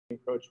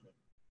encroachment.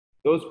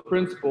 Those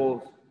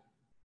principles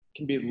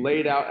can be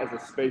laid out as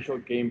a spatial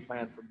game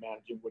plan for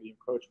managing woody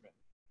encroachment.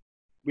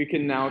 We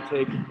can now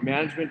take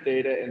management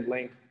data and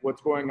link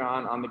what's going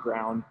on the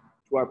ground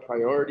to our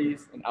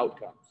priorities and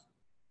outcomes.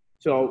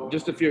 So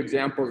just a few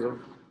examples of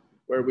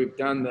where we've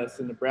done this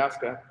in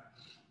Nebraska.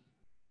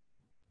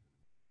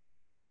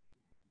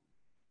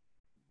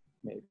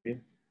 Maybe.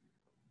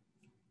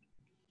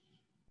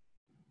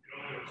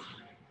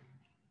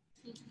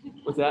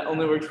 Was that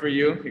only works for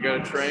you? You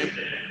got to train?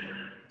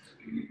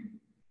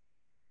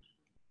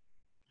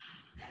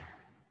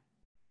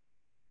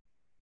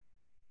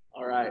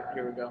 All right,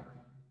 here we go.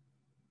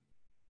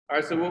 All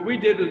right, so what we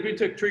did was we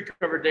took tree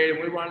cover data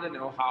and we wanted to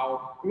know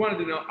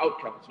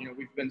outcomes. You know,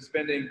 we've been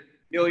spending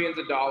millions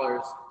of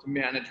dollars to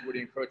manage woody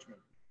encroachment.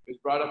 It was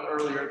brought up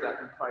earlier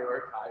that we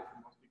prioritize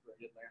the most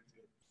degraded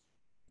landscapes.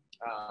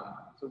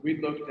 So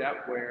we looked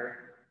at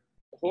where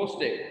the whole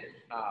state,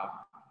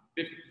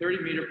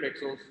 30 meter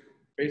pixels,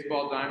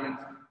 baseball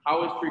diamonds,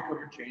 how has tree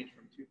cover changed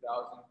from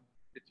 2000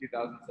 to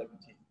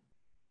 2017?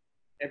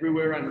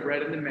 Everywhere on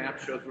red in the map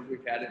shows where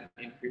we've had an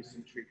increase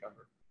in tree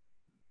cover.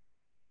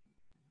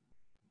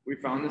 We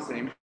found the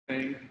same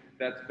thing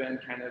that's been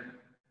kind of,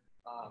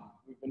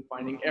 we've been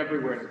finding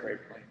everywhere in the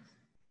Great Plains.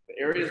 The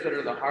areas that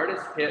are the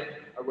hardest hit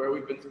are where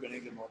we've been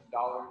spending the most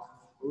dollars,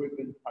 where we've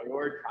been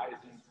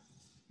prioritizing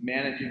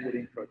managing woody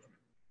encroachment.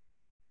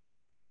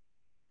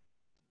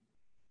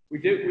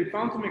 We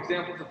found some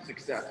examples of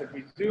success. If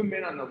we zoom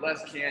in on the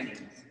Les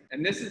Canyons,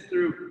 and this is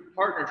through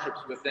partnerships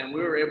with them,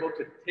 we were able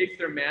to take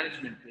their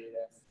management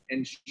data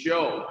and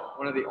show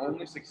one of the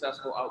only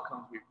successful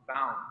outcomes we've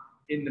found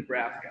in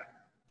Nebraska.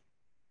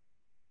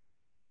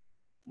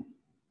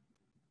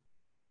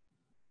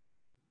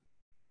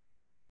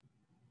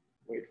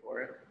 Wait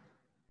for it.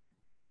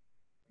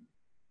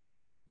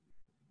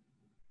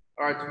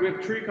 All right, so we have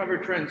tree cover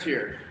trends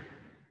here.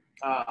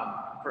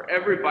 For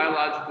every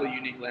biologically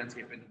unique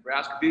landscape in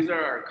Nebraska, these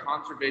are our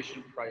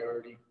conservation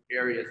priority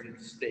areas in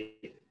the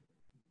state.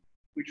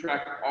 We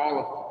track all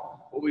of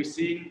them. What we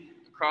see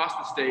across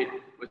the state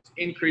was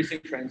increasing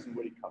trends in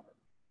woody cover.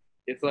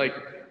 It's like,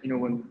 you know,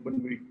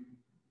 when we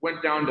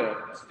went down to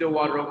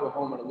Stillwater,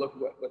 Oklahoma to look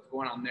at what's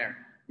going on there,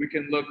 we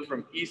can look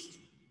from east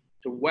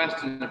to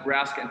west in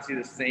Nebraska and see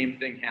the same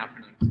thing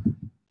happening.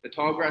 The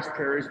tall grass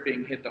prairies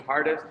being hit the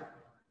hardest.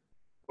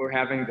 We're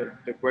having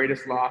the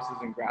greatest losses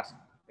in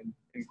grassland.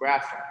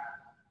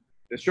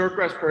 The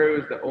shortgrass prairie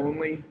was the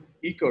only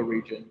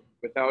ecoregion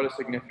without a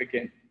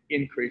significant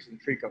increase in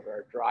tree cover,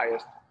 our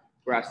driest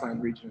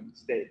grassland region in the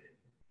state.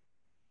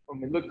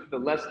 When we look at the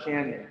Les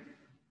Canyon,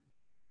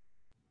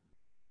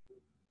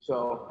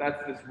 so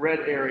that's this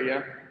red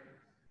area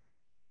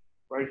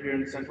right here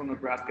in central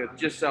Nebraska,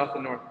 just south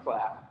of North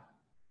Platte.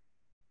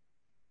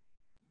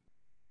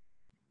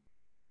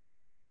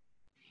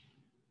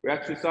 We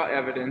actually saw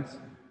evidence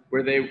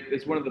where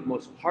it's one of the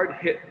most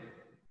hard-hit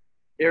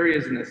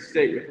areas in the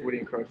state with woody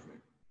encroachment.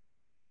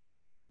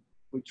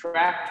 We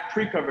tracked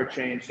tree cover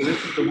change. So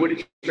this is the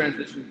woody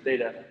transitions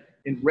data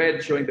in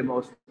red showing the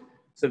most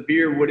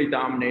severe woody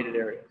dominated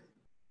areas.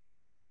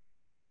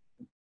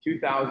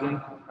 2000,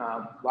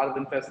 a lot of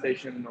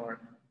infestation in the north.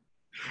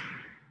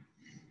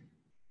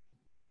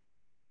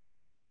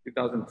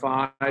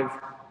 2005,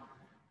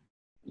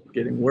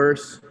 getting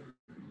worse.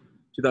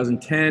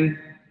 2010,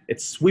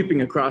 it's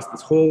sweeping across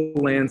this whole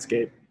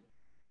landscape.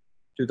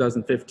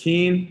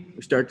 2015,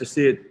 we start to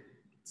see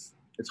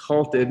it's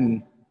halted.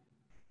 In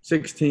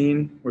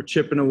 16, we're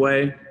chipping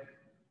away.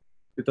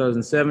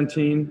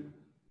 2017,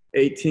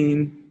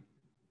 18.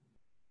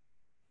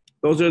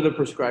 Those are the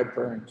prescribed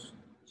burns.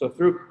 So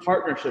through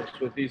partnerships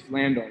with these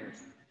landowners,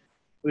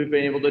 we've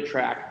been able to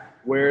track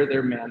where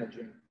they're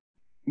managing.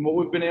 And what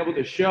we've been able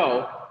to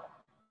show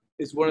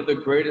is one of the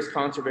greatest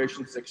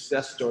conservation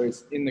success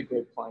stories in the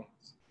Great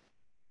Plains.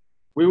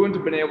 We wouldn't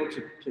have been able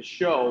to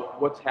show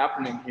what's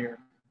happening here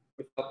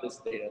without this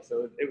data.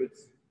 So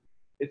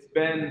it's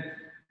been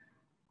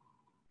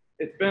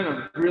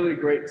a really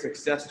great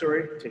success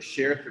story to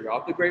share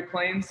throughout the Great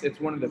Plains. It's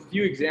one of the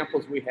few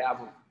examples we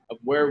have of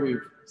where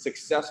we've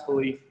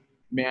successfully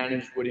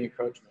managed woody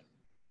encroachment.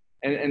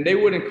 And they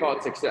wouldn't call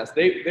it success.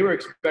 They were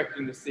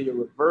expecting to see a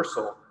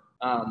reversal.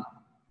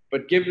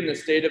 But given the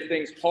state of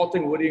things,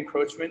 halting woody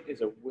encroachment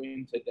is a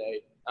win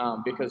today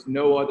because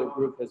no other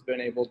group has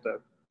been able to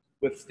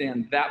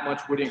withstand that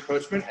much woody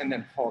encroachment and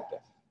then halt it.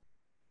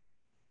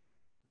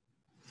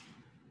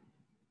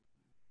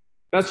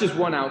 That's just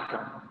one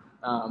outcome.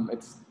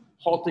 It's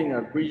halting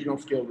a regional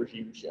scale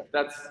regime shift.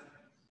 That's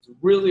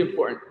really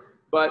important.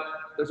 But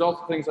there's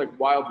also things like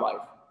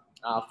wildlife,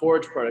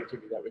 forage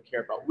productivity that we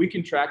care about. We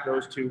can track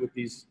those too with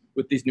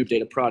these new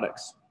data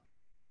products.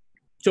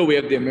 So we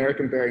have the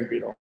American burying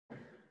beetle.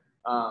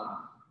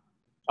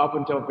 Up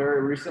until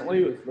very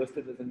recently, it was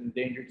listed as an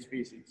endangered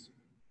species.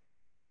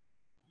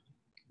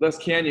 Les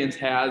Canyons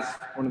has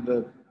one of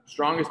the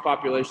strongest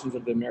populations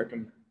of the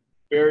American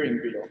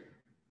burying beetle.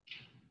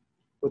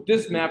 What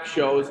this map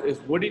shows is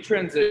woody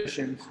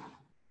transitions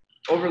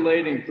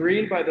overlaid in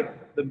green by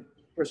the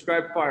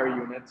prescribed fire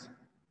units,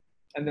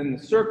 and then the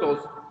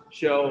circles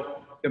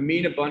show the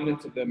mean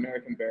abundance of the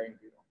American burying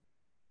beetle.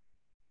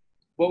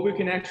 What we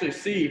can actually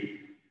see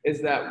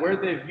is that where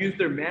they've used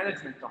their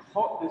management to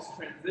halt this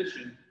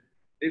transition,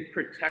 they've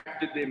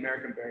protected the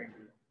American burying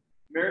beetle.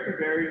 American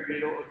burying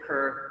beetle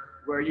occur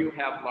where you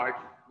have large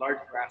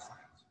grasslands.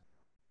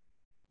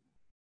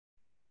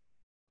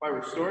 By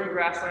restoring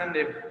grassland,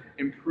 they've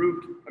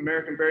improved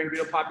American burying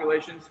beetle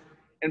populations,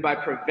 and by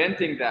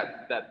preventing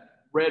that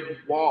red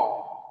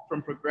wall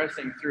from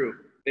progressing through,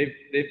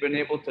 they've been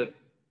able to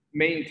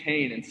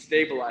maintain and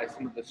stabilize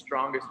some of the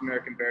strongest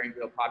American burying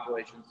beetle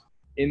populations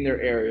in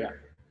their area.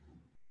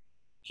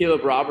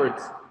 Caleb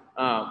Roberts,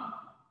 a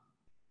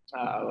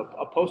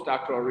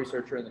postdoctoral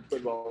researcher in the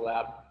Twidwell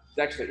lab, has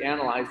actually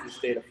analyzed this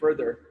data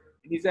further,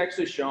 and he's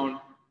actually shown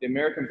the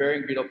American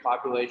burying beetle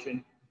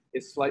population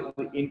is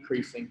slightly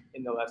increasing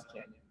in the Les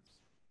Canyons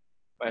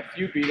by a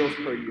few beetles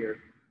per year.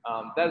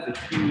 That is a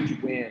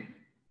huge win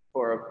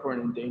for an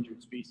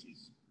endangered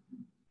species.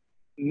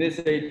 In this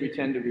age, we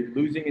tend to be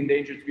losing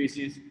endangered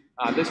species.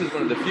 This is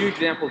one of the few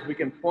examples we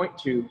can point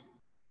to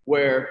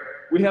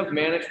where we have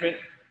management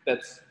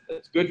that's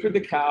good for the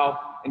cow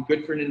and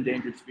good for an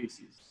endangered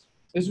species.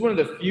 This is one of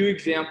the few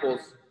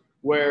examples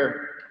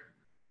where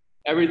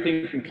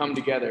everything can come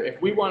together.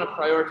 If we want to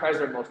prioritize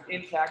our most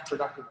intact,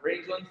 productive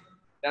rangelands,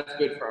 that's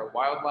good for our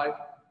wildlife,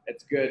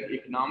 it's good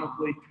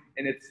economically,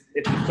 and it's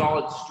a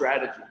solid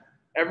strategy.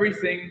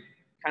 Everything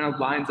kind of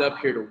lines up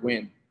here to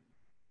win.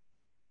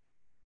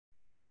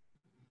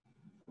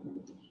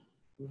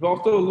 We've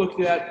also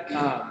looked at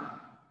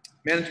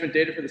management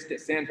data for the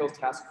Sandhills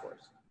Task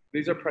Force.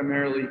 These are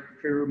primarily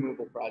tree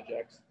removal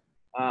projects.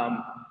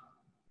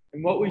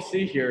 And what we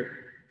see here,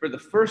 for the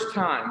first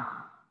time,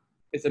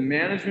 is a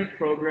management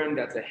program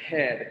that's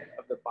ahead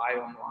of the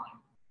biome line.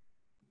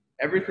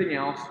 Everything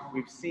else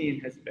we've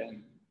seen has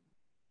been,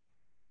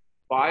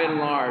 by and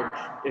large,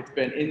 it's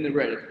been in the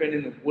red. It's been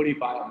in the woody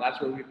biome. That's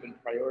where we've been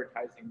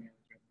prioritizing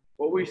management.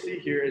 What we see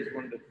here is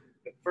one of the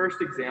first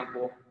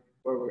example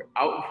where we're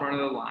out in front of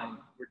the line.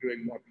 We're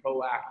doing more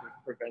proactive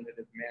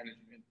preventative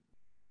management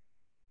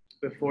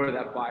before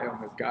that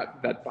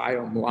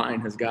biome line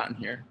has gotten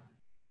here.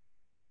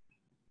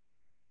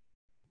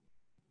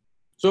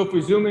 So if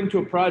we zoom into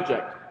a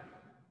project,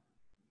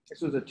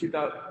 this was a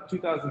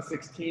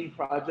 2016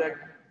 project.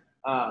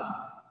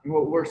 And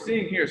what we're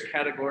seeing here is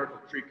categorical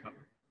tree cover.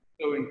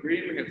 So in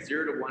green, we have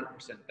 0 to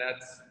 1%.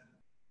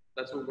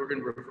 That's what we're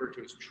going to refer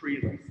to as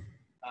treeless.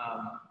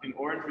 In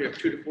orange, we have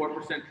 2 to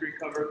 4% tree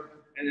cover.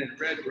 And in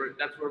red,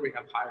 that's where we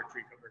have higher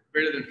tree cover,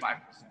 greater than 5%.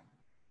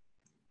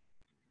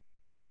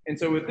 And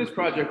so with this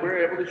project, we're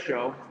able to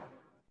show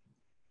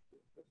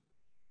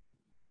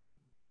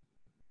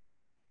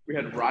we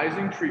had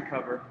rising tree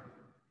cover,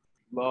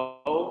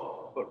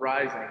 low but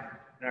rising,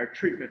 and our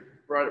treatment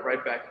brought it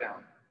right back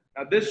down.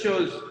 Now this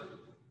shows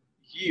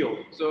yield.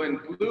 So in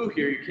blue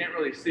here, you can't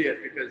really see it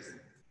because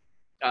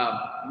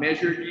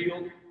measured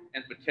yield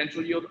and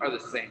potential yield are the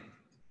same.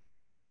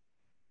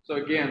 So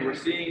again, we're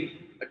seeing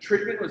a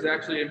treatment was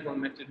actually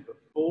implemented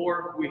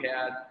before we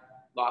had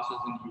losses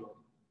in yield.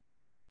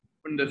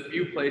 One of the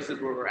few places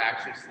where we're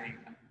actually seeing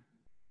that.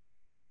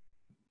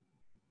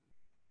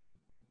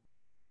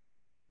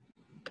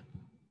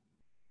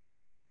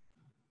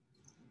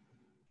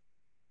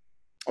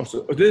 Oh,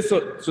 so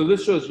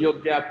this shows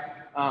yield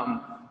gap.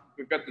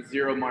 We've got the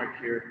 0 mark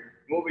here.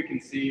 What we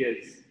can see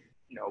is,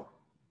 you know,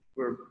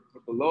 we're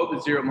below the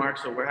 0 mark,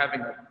 so we're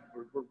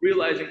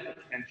realizing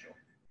potential.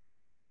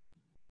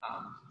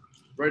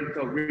 Right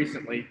until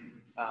recently,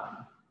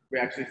 we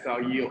actually saw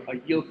a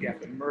yield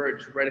gap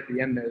emerge right at the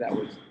end there that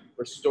was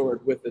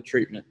restored with the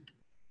treatment.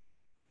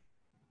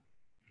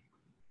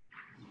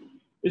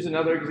 Here's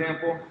another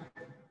example.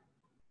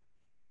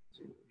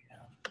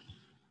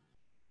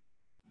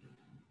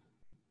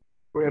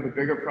 We have a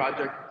bigger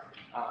project,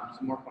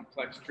 some more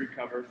complex tree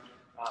cover.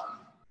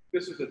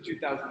 This was a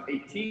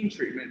 2018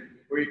 treatment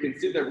where you can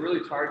see they're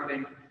really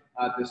targeting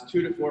this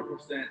 2 to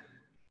 4%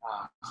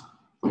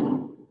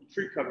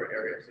 tree cover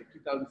area. So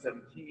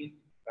 2017,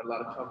 got a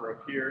lot of cover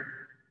up here.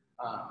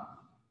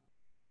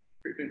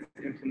 Treatment's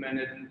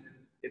implemented,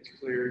 it's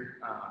cleared,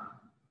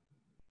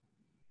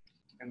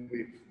 and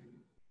we've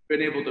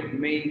been able to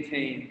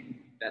maintain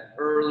that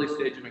early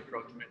stage of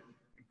encroachment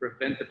and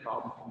prevent the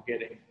problem from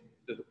getting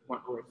to the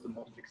point where it's the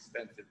most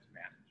expensive to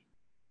manage.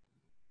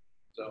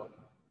 So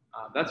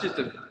that's just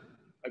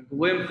a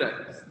glimpse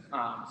at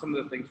some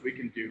of the things we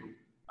can do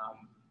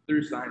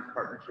through science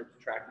partnerships,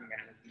 tracking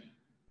management,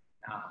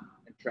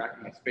 and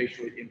tracking a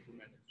spatially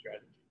implemented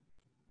strategy.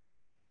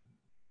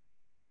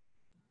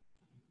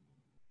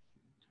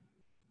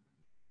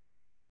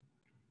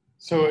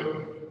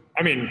 So,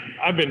 I mean,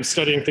 I've been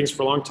studying things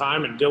for a long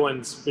time, and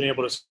Dylan's been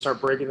able to start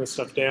breaking this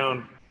stuff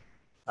down.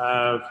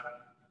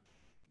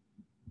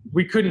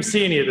 We couldn't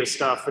see any of this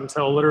stuff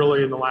until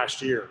literally in the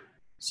last year.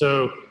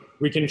 So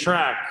we can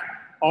track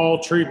all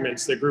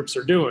treatments that groups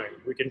are doing.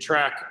 We can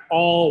track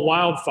all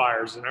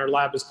wildfires, and our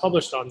lab is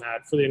published on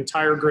that for the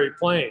entire Great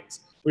Plains.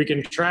 We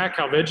can track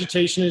how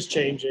vegetation is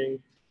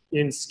changing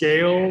in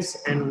scales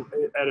and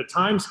at a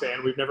time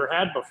span we've never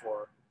had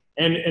before.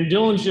 And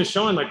Dillon's just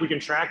showing like we can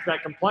track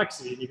that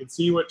complexity, and you can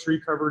see what tree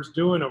cover is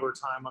doing over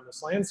time on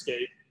this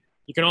landscape.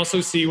 You can also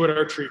see what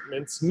our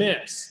treatments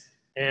miss.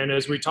 And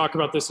as we talk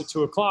about this at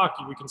 2 o'clock,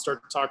 we can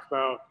start to talk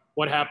about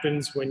what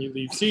happens when you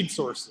leave seed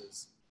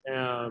sources.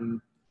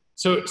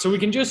 So we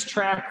can just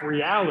track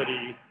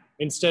reality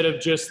instead of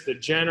just the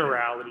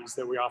generalities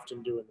that we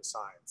often do in the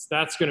science.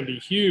 That's going to be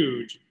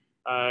huge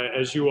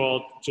as you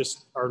all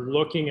just are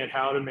looking at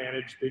how to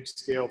manage big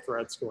scale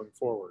threats going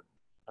forward.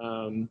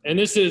 And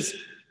this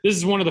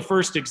is one of the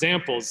first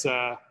examples.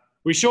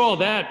 We show all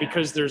that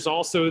because there's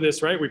also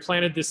this, right? We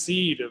planted the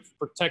seed of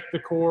protect the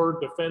core,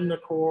 defend the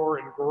core,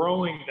 and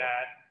growing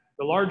that.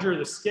 The larger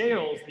the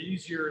scales, the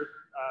easier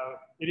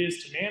it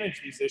is to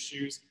manage these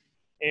issues.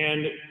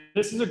 And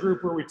this is a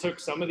group where we took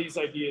some of these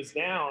ideas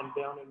down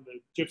in the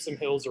Gypsum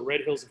Hills or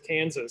Red Hills of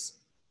Kansas.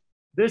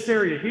 This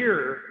area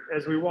here,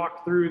 as we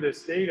walked through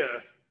this data,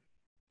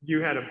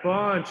 you had a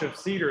bunch of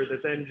cedar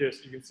that then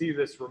just, you can see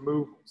this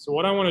removal. So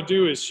what I want to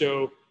do is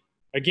show,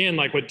 again,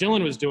 like what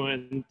Dillion was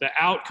doing, the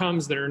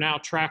outcomes that are now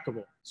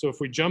trackable. So if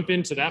we jump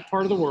into that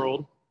part of the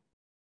world,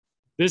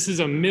 this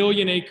is a 1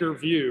 million acre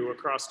view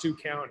across 2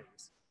 counties.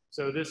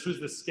 So this was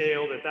the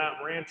scale that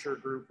rancher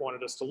group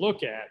wanted us to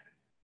look at.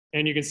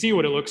 And you can see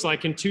what it looks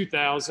like in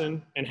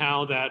 2000 and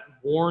how that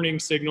warning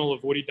signal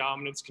of woody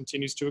dominance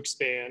continues to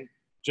expand,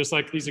 just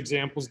like these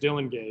examples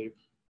Dillion gave.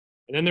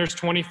 And then there's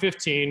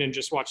 2015, and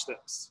just watch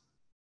this.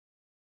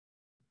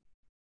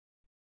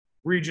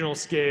 Regional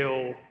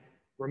scale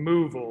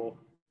removal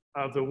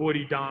of the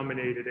woody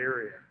dominated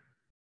area.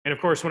 And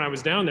of course, when I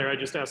was down there, I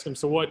just asked them,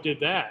 so what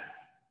did that?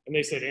 And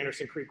they said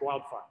Anderson Creek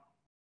wildfire.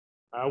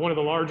 One of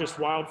the largest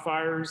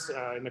wildfires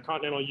in the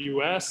continental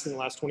US in the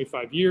last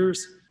 25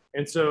 years.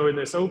 And so in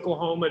this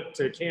Oklahoma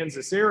to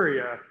Kansas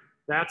area,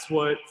 that's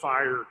what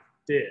fire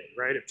did,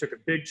 right? It took a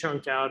big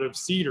chunk out of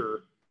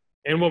cedar.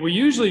 And what we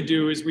usually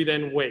do is we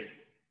then wait,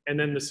 and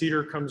then the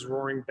cedar comes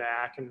roaring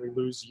back and we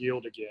lose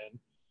yield again.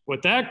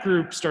 What that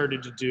group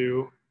started to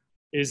do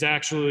is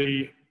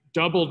actually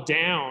double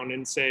down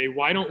and say,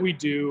 why don't we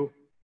do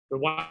the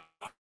wildfire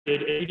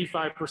did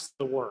 85% of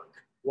the work?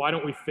 Why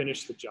don't we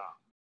finish the job?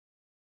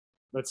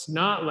 Let's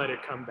not let it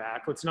come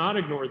back. Let's not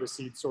ignore the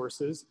seed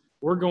sources.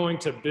 We're going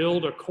to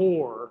build a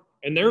core,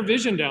 and their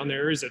vision down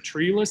there is a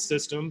treeless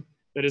system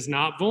that is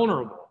not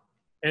vulnerable.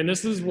 And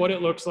this is what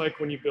it looks like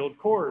when you build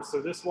cores.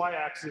 So this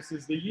y-axis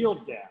is the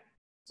yield gap.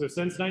 So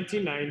since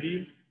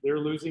 1990, they're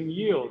losing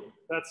yield.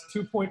 That's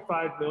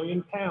 2.5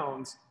 million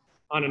pounds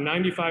on a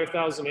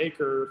 95,000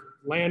 acre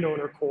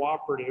landowner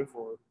cooperative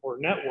or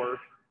network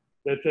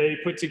that they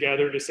put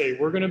together to say,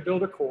 we're gonna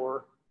build a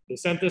core. They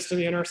sent this to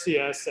the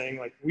NRCS saying,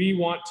 like, we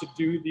want to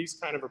do these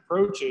kind of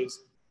approaches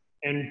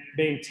and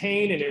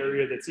maintain an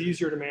area that's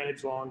easier to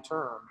manage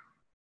long-term.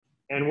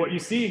 And what you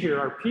see here,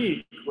 our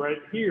peak right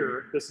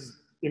here, this is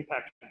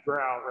impacted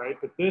drought, right?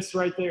 But this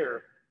right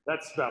there,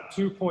 that's about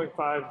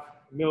 2.5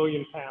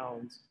 million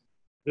pounds.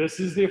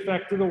 This is the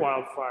effect of the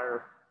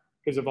wildfire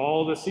because of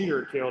all the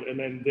cedar killed. And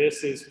then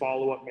this is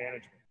follow-up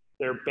management.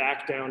 They're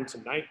back down to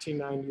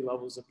 1990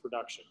 levels of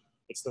production.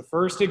 It's the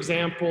first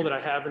example that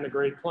I have in the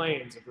Great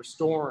Plains of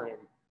restoring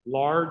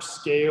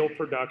large-scale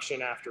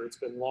production after it's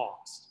been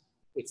lost.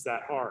 It's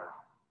that hard.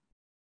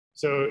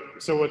 So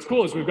what's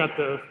cool is we've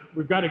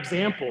got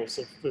examples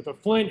of the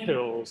Flint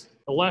Hills,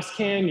 the Les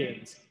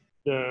Canyons,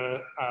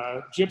 the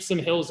Gypsum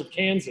Hills of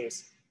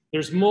Kansas.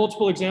 There's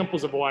multiple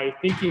examples of why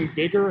thinking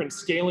bigger and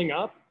scaling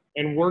up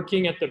and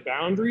working at the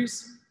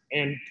boundaries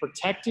and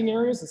protecting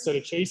areas instead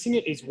of chasing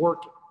it is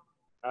working.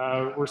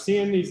 We're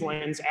seeing these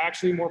lands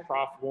actually more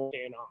profitable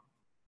and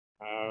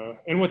on.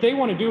 And what they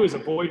want to do is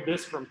avoid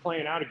this from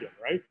playing out again,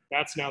 right?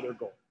 That's now their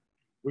goal.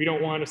 We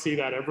don't want to see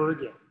that ever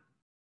again.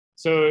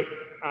 So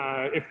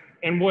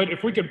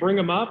if we could bring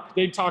them up,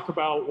 they'd talk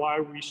about why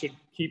we should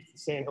keep the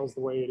Sandhills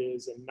the way it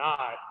is and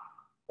not,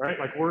 right?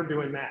 Like we're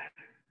doing that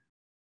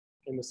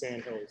in the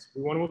Sandhills.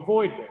 We want to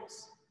avoid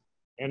this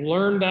and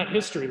learn that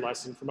history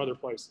lesson from other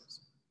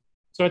places.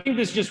 So I think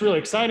this is just really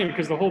exciting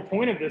because the whole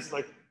point of this,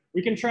 like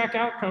we can track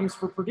outcomes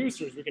for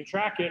producers. We can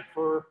track it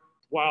for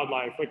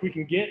wildlife. Like we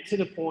can get to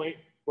the point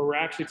where we're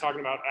actually talking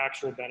about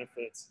actual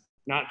benefits,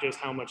 not just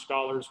how much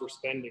dollars we're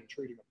spending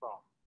treating a problem.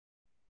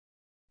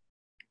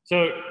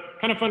 So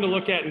kind of fun to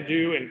look at and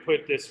do and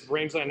put this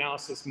rangeland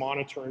analysis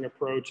monitoring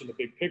approach in the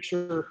big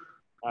picture.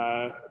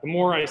 The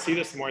more I see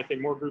this, the more I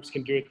think more groups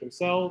can do it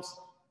themselves.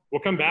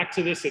 We'll come back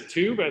to this at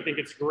 2, but I think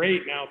it's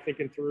great now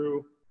thinking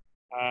through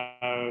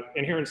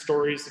and hearing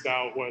stories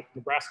about what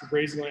Nebraska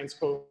Grazing Lands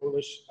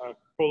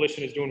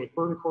Coalition is doing with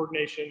burden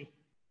coordination,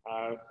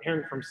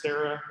 hearing from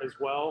Sarah as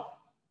well.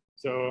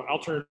 So I'll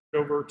turn it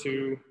over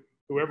to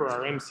whoever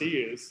our MC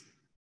is.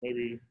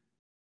 Maybe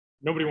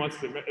nobody wants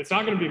to, it's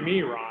not going to be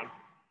me, Ron.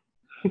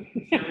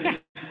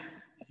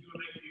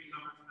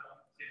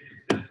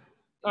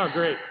 Oh,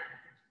 great.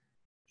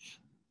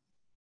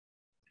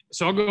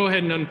 So I'll go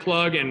ahead and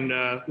unplug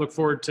and look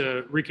forward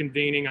to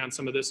reconvening on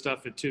some of this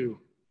stuff at 2.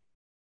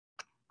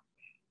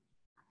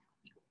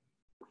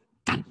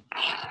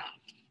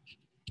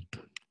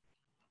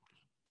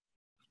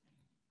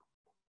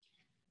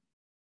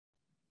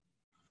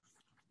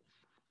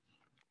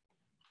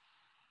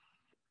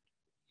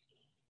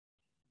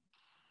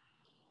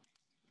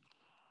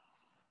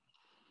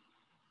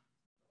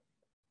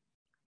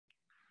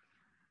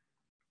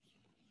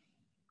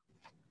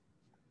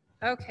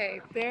 Okay,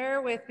 bear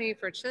with me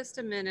for just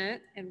a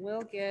minute and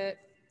we'll get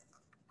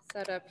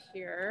set up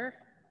here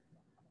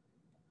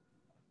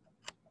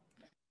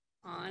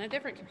on a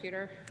different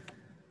computer.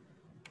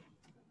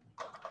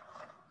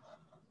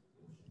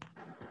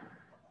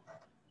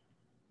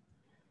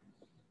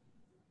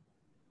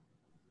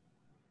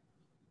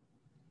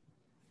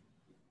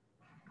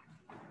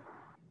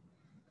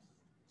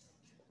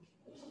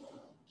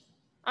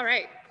 All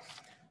right.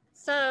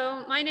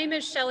 So my name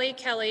is Shelly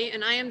Kelly,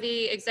 and I am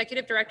the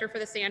Executive Director for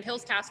the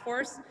Sandhills Task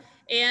Force.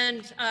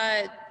 And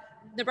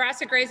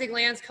Nebraska Grazing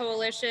Lands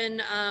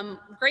Coalition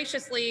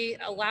graciously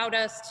allowed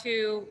us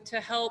to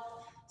help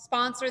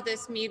sponsor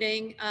this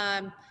meeting.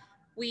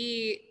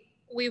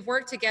 We've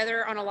worked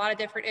together on a lot of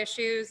different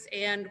issues,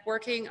 and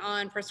working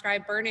on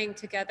prescribed burning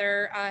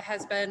together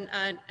has been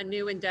a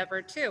new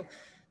endeavor too.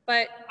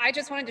 But I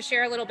just wanted to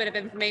share a little bit of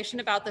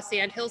information about the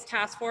Sandhills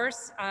Task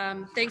Force.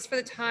 Thanks for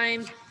the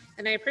time,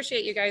 and I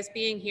appreciate you guys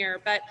being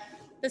here. But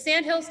the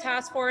Sandhills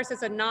Task Force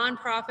is a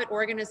nonprofit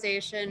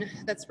organization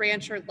that's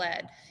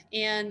rancher-led.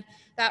 And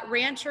that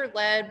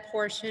rancher-led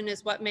portion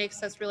is what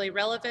makes us really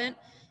relevant.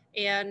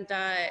 And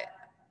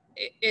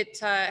it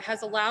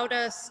has allowed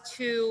us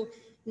to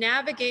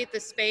navigate the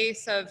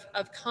space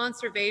of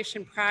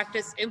conservation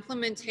practice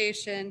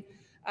implementation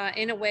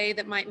in a way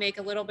that might make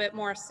a little bit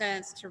more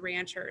sense to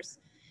ranchers.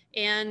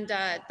 And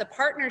the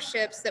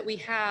partnerships that we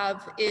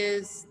have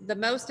is the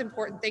most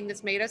important thing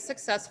that's made us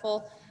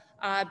successful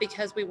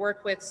because we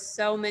work with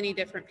so many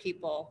different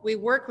people. We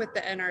work with the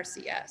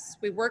NRCS,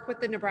 we work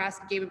with the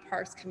Nebraska Game and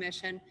Parks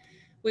Commission,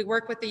 we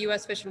work with the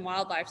U.S. Fish and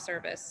Wildlife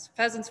Service,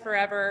 Pheasants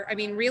Forever. I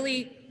mean,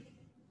 really,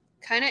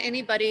 kind of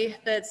anybody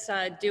that's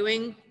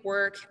doing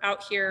work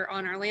out here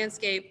on our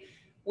landscape,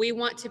 we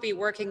want to be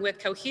working with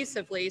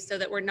cohesively so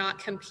that we're not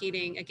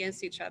competing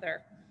against each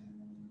other.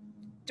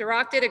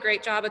 Dirac did a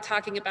great job of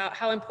talking about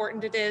how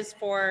important it is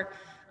for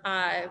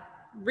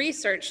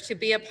research to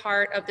be a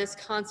part of this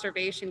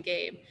conservation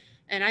game.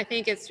 And I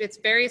think it's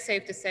very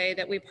safe to say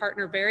that we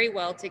partner very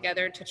well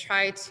together to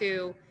try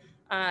to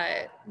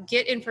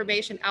get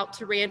information out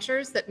to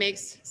ranchers that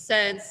makes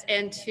sense,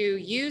 and to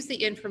use the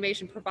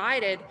information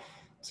provided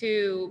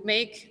to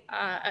make,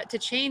 to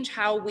change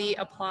how we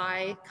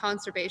apply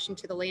conservation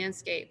to the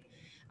landscape.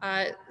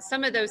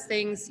 Some of those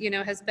things, you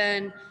know, has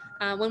been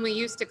when we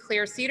used to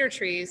clear cedar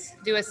trees,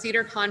 do a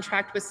cedar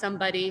contract with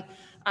somebody,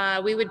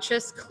 we would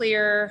just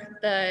clear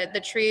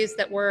the trees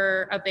that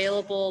were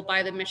available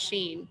by the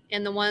machine,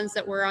 and the ones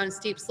that were on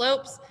steep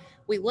slopes,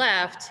 we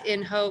left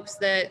in hopes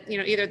that, you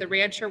know, either the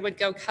rancher would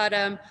go cut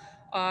them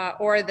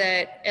or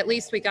that at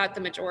least we got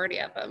the majority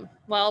of them.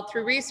 Well,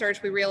 through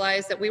research, we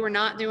realized that we were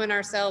not doing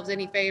ourselves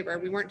any favor.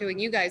 We weren't doing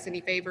you guys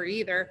any favor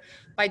either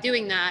by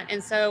doing that.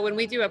 And so when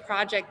we do a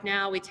project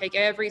now, we take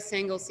every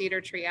single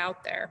cedar tree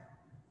out there.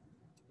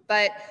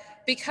 But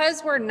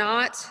because we're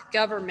not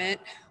government,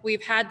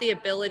 we've had the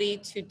ability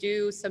to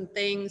do some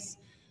things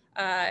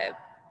a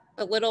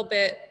little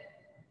bit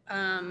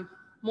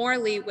more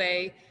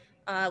leeway,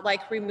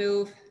 like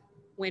remove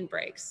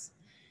windbreaks.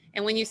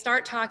 And when you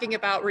start talking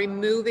about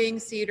removing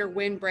cedar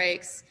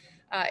windbreaks,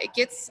 it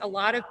gets a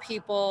lot of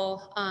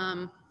people,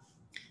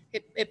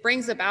 it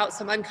brings about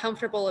some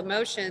uncomfortable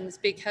emotions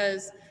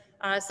because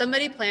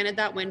somebody planted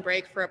that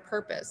windbreak for a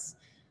purpose.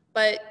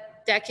 But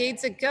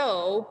decades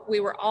ago,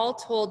 we were all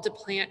told to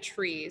plant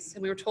trees,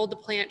 and we were told to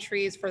plant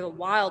trees for the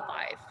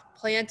wildlife,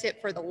 plant it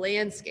for the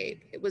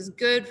landscape. It was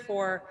good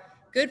for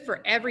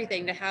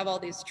everything to have all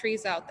these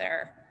trees out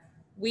there.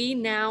 We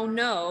now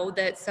know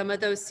that some of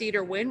those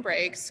cedar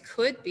windbreaks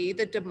could be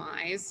the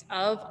demise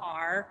of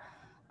our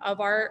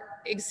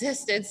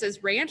existence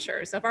as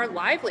ranchers, of our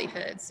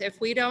livelihoods.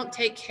 If we don't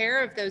take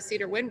care of those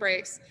cedar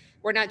windbreaks,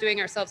 we're not doing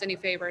ourselves any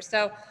favor.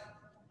 So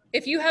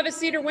if you have a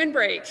cedar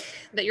windbreak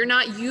that you're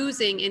not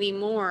using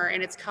anymore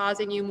and it's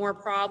causing you more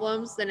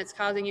problems than it's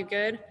causing you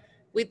good,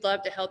 we'd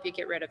love to help you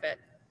get rid of it.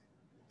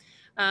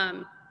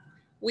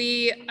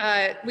 We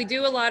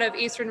do a lot of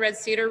eastern red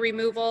cedar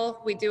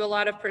removal. We do a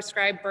lot of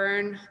prescribed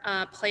burn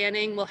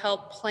planning. We'll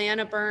help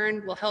plan a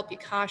burn. We'll help you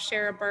cost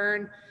share a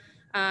burn.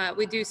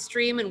 We do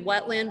stream and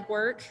wetland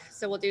work.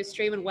 So we'll do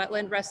stream and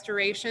wetland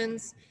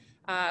restorations,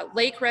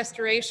 lake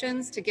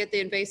restorations to get the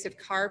invasive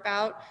carp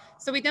out.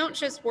 So we don't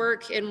just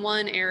work in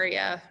one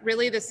area.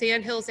 Really, the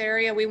Sandhills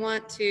area, we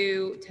want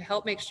to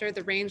help make sure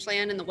the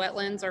rangeland and the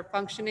wetlands are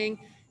functioning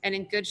and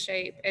in good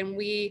shape. And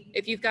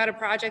if you've got a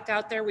project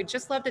out there, we'd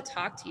just love to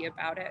talk to you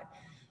about it.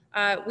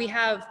 We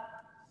have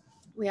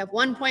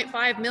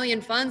 1.5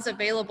 million funds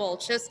available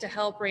just to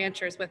help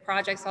ranchers with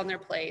projects on their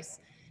place.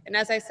 And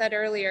as I said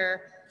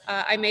earlier,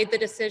 I made the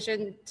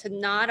decision to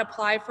not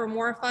apply for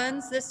more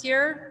funds this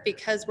year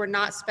because we're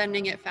not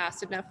spending it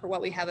fast enough for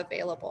what we have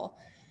available.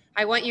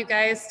 I want you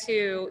guys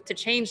to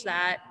change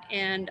that,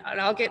 and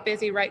I'll get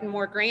busy writing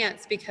more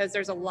grants because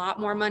there's a lot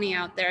more money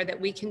out there that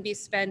we can be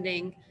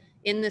spending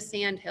in the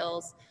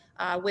Sandhills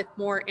with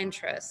more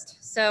interest.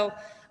 So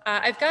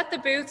I've got the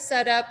booth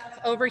set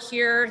up over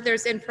here.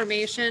 There's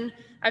information.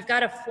 I've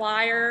got a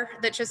flyer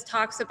that just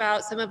talks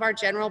about some of our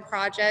general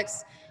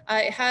projects.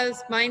 It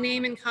has my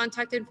name and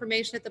contact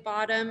information at the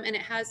bottom, and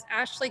it has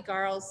Ashley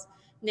Garl's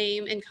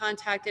name and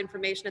contact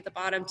information at the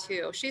bottom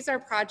too. She's our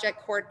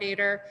project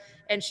coordinator,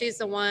 and she's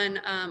the one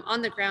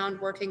on the ground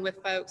working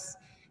with folks.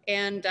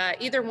 And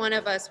either one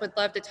of us would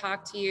love to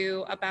talk to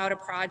you about a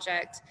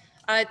project.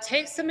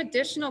 Take some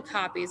additional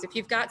copies. If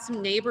you've got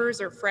some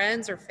neighbors or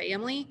friends or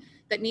family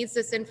that needs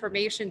this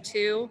information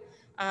too,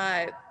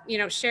 you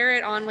know, share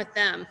it on with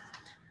them.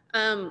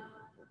 I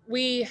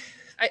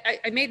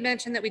made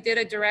mention that we did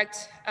a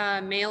direct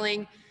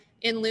mailing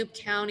in Loop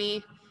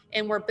County,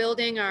 and we're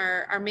building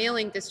our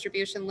mailing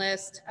distribution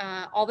list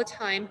all the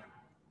time.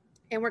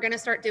 And we're gonna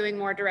start doing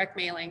more direct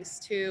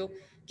mailings to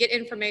get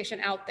information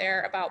out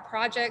there about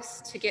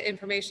projects, to get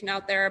information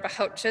out there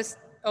about just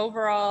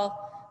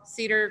overall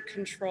cedar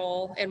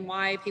control and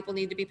why people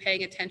need to be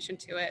paying attention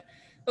to it.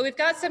 But we've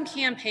got some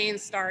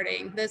campaigns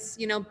starting. This,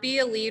 you know, be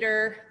a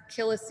leader,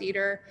 kill a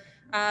cedar.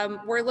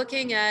 We're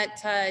looking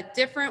at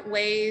different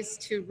ways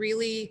to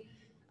really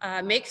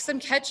make some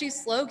catchy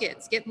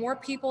slogans, get more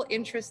people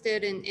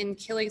interested in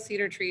killing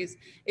cedar trees.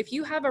 If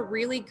you have a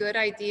really good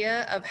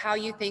idea of how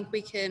you think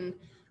we can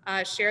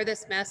share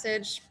this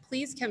message,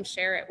 please come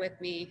share it with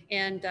me.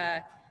 And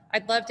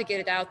I'd love to get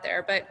it out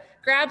there, but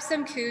grab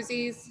some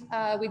koozies.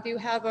 We do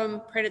have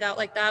them printed out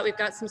like that. We've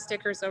got some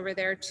stickers over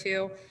there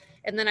too.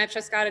 And then I've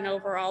just got an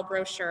overall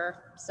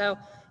brochure. So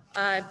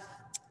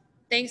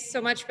thanks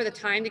so much for the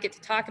time to get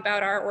to talk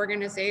about our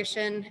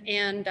organization.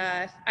 And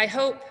I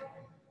hope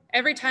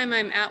every time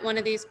I'm at one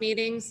of these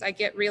meetings, I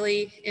get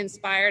really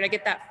inspired. I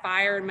get that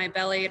fire in my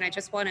belly, and I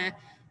just want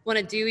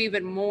to do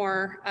even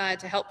more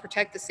to help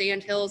protect the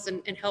Sandhills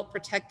and help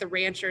protect the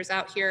ranchers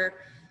out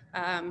here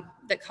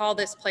that call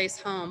this place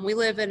home. We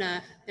live in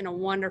a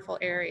wonderful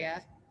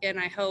area, and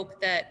I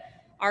hope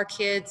that our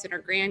kids and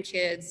our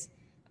grandkids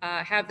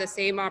have the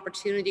same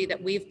opportunity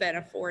that we've been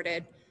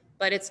afforded.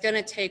 But it's going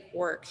to take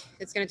work.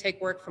 It's going to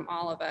take work from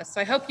all of us. So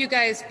I hope you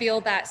guys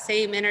feel that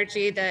same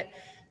energy that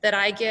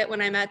I get when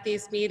I'm at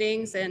these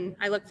meetings, and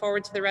I look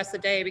forward to the rest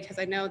of the day because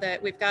I know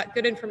that we've got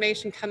good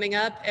information coming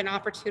up and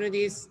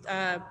opportunities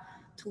to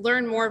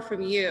learn more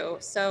from you.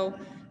 So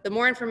the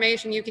more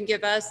information you can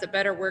give us, the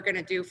better we're going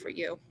to do for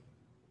you.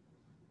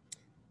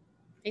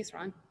 Thanks,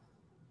 Ron.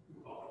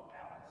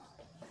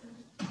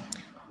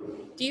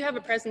 Do you have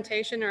a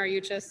presentation, or are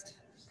you just,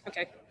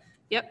 okay,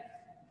 yep.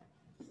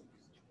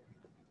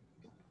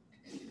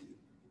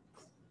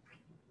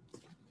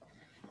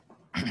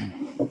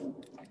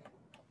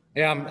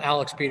 Yeah, I'm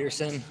Alex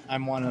Peterson.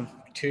 I'm one of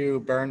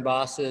 2 burn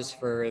bosses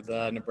for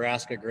the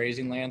Nebraska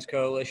Grazing Lands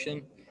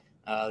Coalition.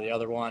 The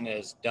other one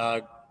is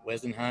Doug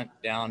Wisenhunt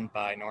down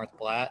by North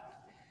Platte.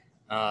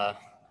 To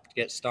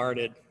get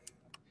started,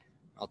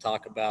 I'll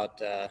talk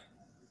about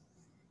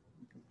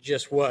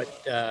just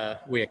what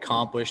we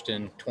accomplished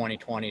in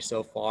 2020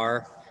 so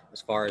far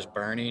as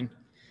burning.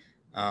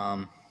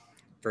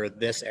 For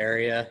this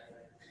area,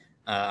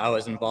 I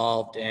was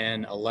involved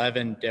in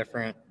 11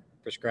 different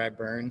prescribed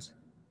burns.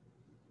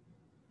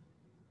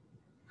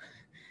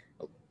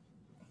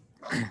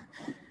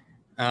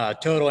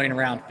 Totaling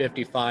around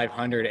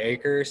 5,500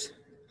 acres.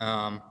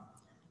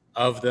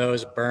 Of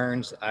those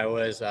burns, I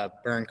was a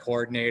burn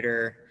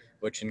coordinator,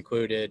 which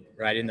included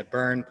writing the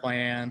burn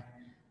plan,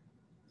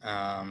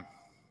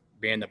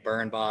 being the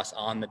burn boss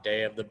on the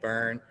day of the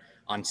burn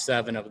on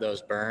 7 of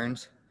those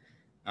burns.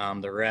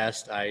 The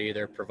rest, I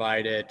either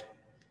provided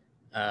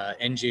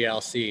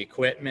NGLC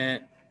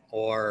equipment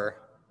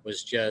or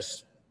was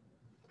just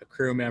a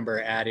crew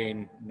member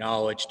adding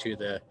knowledge to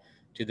the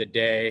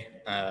day,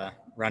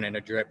 running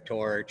a drip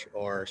torch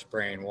or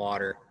spraying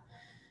water.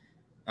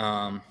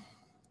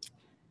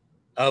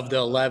 Of the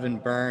 11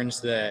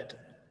 burns that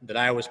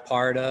I was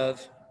part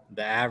of,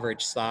 the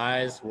average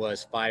size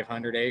was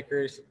 500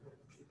 acres.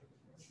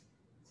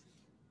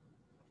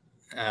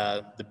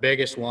 The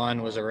biggest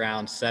one was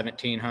around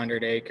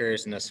 1,700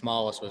 acres, and the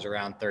smallest was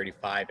around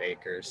 35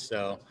 acres.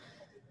 So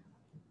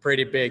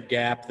pretty big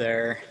gap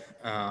there.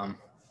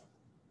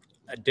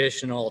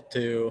 Additional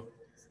to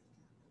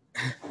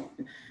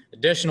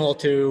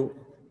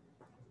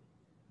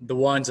the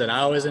ones that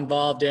I was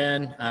involved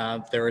in,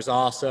 there was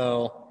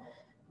also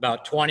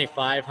about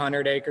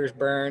 2,500 acres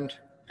burned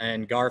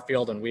in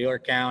Garfield and Wheeler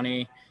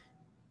County.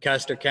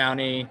 Custer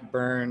County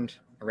burned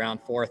around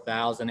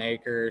 4,000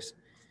 acres.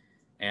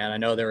 And I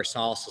know there was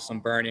also some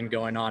burning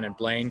going on in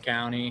Blaine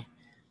County.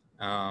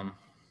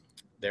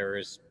 There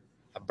was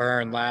a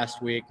burn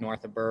last week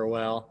north of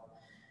Burwell.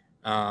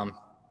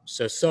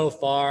 So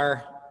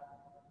far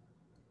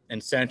in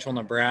central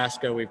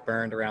Nebraska, we've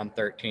burned around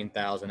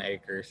 13,000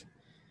 acres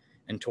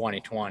in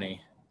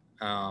 2020.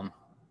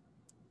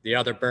 The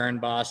other burn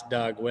boss,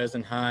 Doug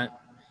Wisenhunt,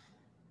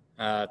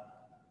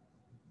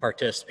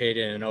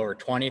 participated in over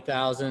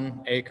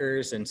 20,000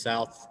 acres in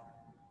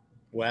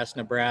southwest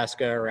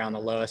Nebraska around the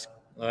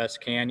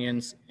Lowest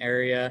Canyons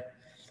area.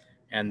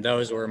 And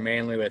those were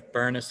mainly with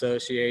burn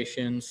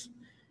associations.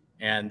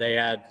 And they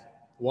had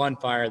one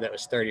fire that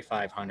was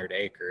 3,500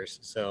 acres.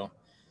 So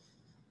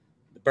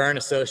the burn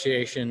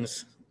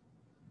associations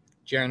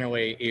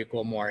generally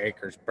equal more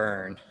acres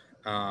burned.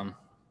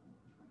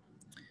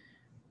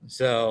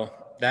 So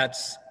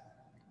that's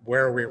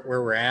where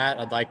we're at.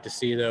 I'd like to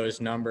see those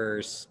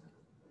numbers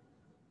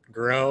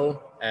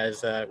grow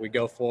as we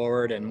go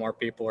forward and more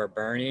people are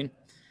burning.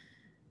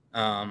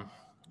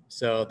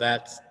 So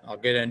I'll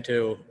get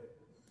into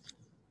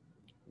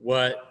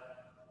what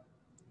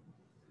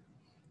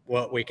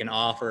we can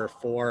offer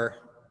for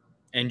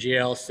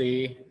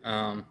NGLC.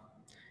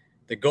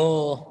 The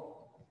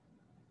goal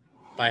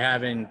by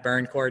having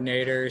burn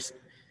coordinators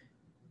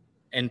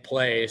in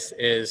place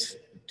is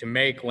to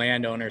make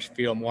landowners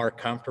feel more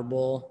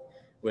comfortable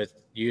with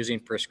using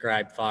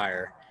prescribed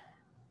fire.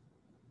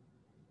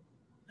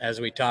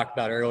 As we talked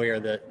about earlier,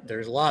 that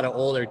there's a lot of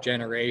older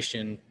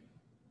generation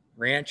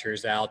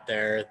ranchers out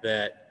there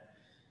that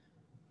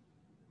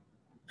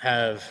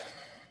have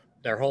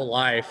their whole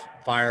life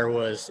fire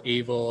was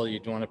evil,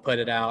 you'd want to put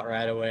it out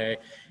right away.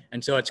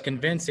 And so it's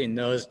convincing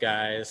those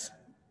guys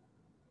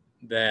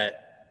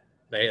that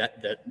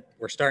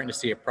we're starting to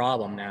see a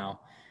problem now.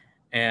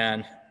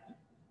 And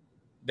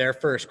their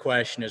first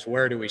question is,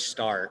 where do we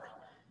start?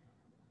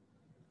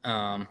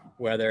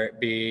 Whether it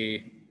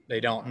be they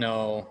don't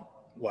know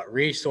what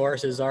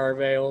resources are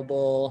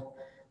available,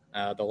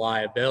 the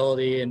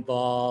liability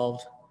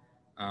involved,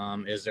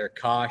 is there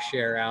cost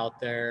share out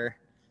there?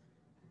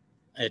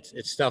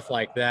 It's stuff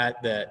like that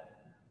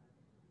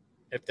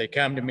if they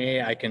come to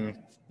me, I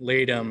can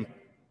lead them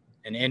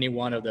in any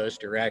one of those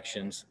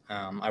directions.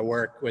 I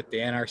work with the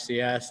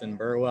NRCS and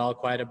Burwell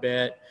quite a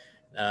bit.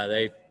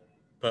 They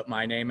put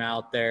my name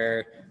out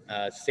there.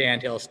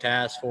 Sandhills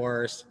Task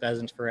Force,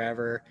 Pheasants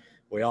Forever,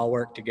 we all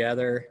work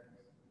together.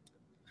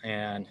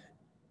 And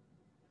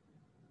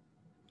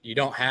you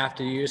don't have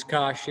to use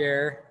cost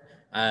share.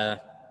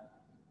 Out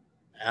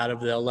of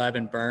the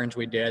 11 burns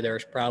we did, there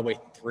was probably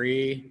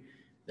 3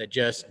 that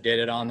just did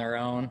it on their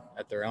own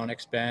at their own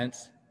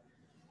expense.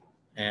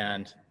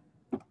 And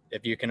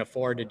if you can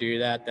afford to do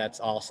that, that's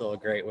also a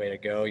great way to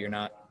go. You're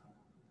not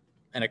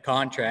in a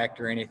contract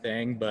or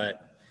anything,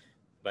 but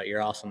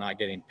you're also not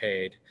getting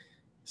paid.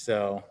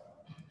 So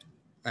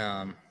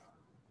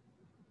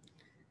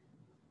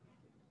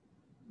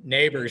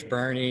neighbors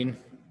burning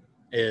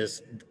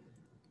is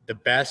the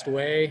best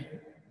way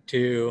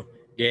to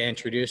get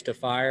introduced to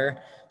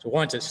fire. So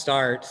once it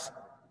starts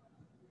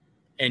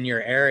in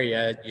your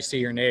area, you see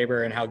your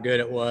neighbor and how good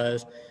it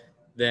was,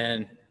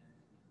 then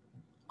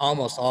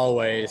almost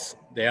always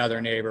the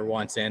other neighbor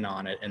wants in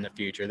on it in the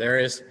future. There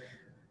is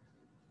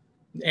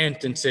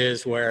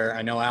instances where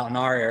I know out in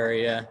our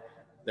area,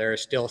 there are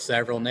still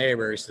several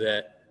neighbors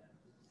that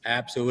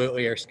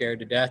absolutely are scared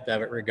to death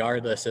of it,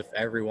 regardless if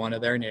every one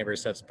of their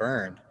neighbors has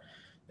burned.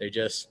 It's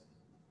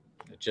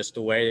just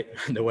the way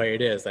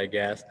it is, I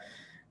guess.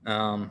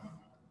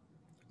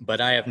 But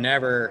I have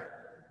never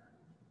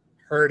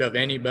heard of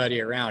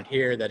anybody around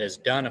here that has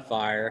done a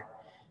fire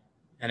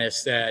and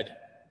has said,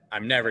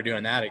 I'm never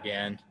doing that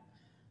again.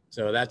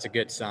 So that's a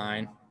good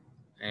sign.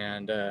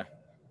 And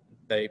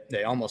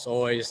they almost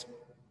always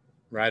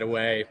right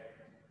away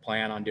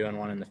plan on doing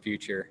one in the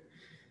future.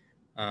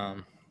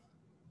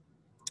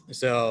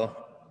 So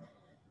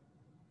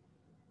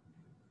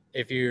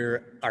if you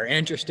are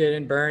interested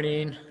in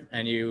burning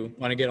and you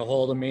want to get a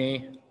hold of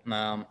me,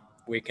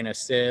 we can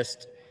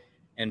assist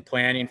in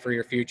planning for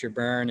your future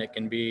burn. It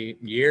can be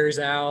years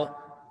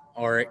out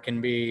or it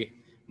can be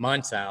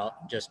months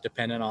out, just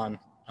depending on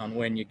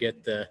when you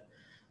get the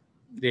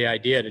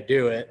idea to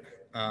do it.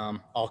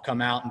 I'll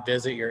come out and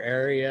visit your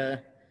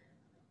area,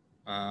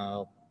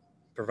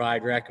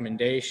 provide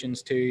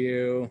recommendations to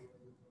you,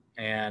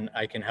 and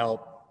I can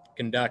help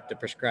conduct the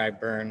prescribed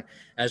burn.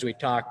 As we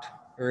talked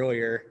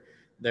earlier,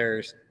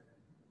 there's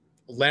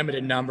a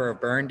limited number of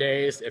burn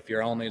days if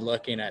you're only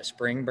looking at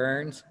spring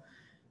burns.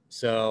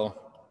 So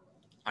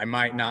I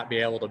might not be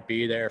able to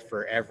be there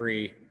for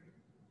every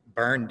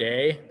burn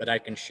day, but I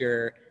can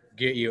sure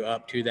get you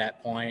up to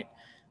that point,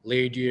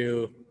 lead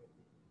you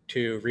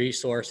to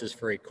resources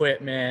for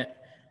equipment,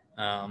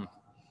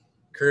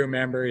 crew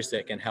members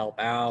that can help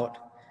out.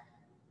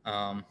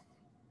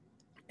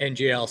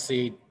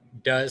 NGLC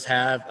does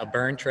have a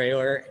burn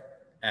trailer,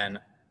 and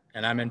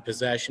I'm in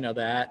possession of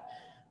that.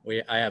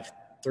 I have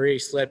 3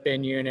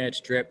 slip-in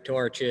units, drip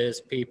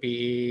torches,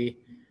 PPE,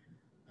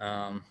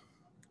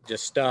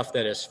 just stuff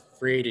that is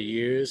free to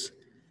use.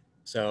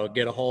 So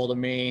get a hold of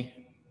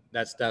me.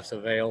 That stuff's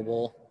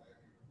available.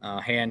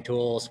 Hand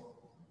tools,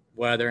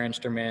 weather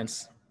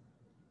instruments,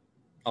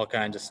 all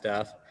kinds of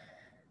stuff.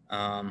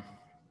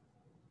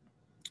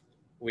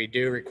 We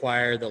do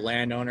require the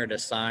landowner to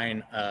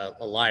sign a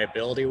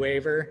liability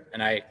waiver,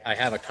 and I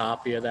have a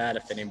copy of that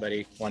if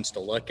anybody wants to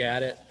look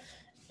at it.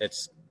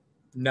 It's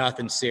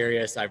nothing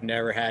serious. I've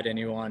never had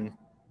anyone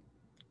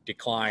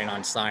decline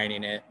on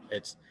signing it.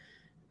 It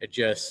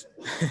just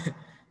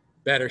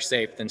better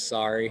safe than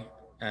sorry.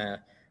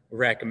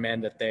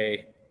 Recommend that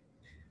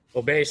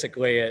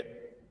basically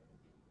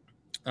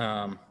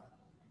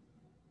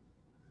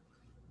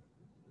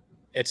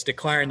it's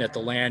declaring that the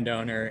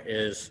landowner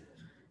is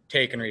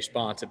taking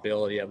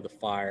responsibility of the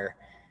fire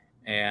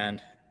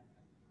and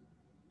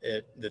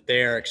that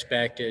they are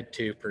expected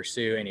to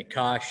pursue any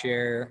cost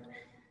share.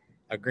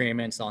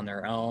 agreements on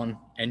their own.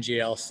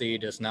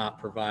 NGLC does not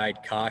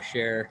provide cost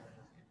share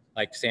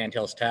like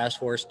Sandhills Task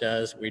Force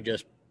does. We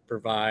just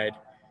provide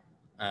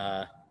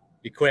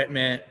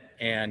equipment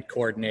and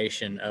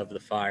coordination of the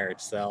fire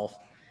itself.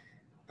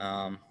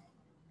 The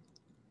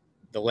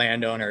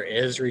landowner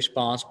is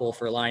responsible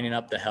for lining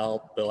up the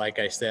help, but like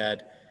I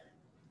said,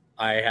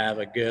 I have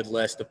a good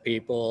list of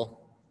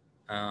people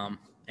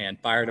and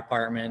fire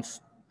departments,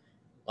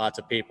 lots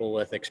of people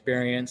with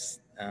experience.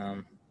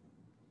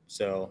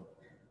 So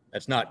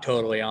that's not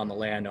totally on the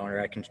landowner.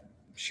 I can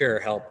sure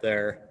help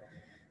there.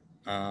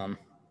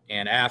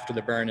 And after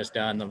the burn is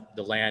done,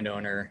 the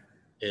landowner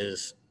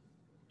is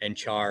in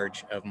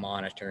charge of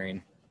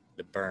monitoring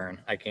the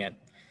burn. I can't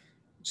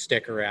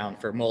stick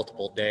around for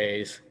multiple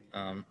days.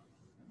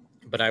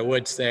 But I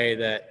would say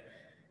that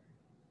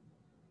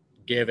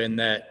given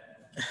that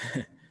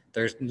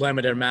there's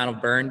limited amount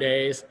of burn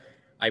days,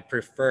 I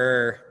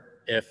prefer,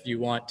 if you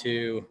want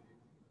to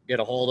get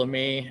a hold of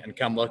me and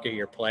come look at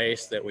your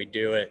place, that we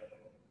do it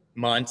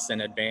months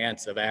in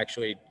advance of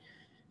actually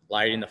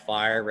lighting the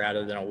fire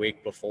rather than a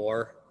week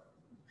before.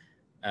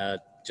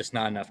 Just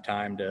not enough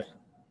time to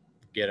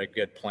get a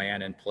good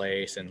plan in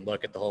place and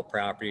look at the whole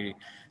property.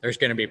 There's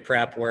going to be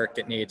prep work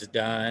that needs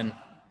done,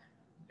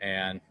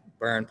 and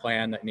burn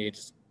plan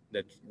that's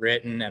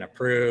written and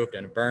approved,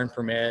 and burn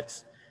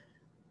permits.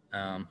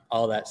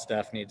 All that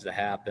stuff needs to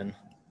happen.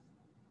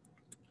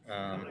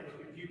 Could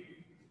you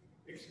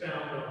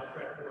expound on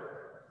prep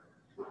work?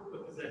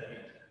 What does that mean?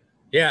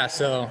 Yeah,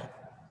 so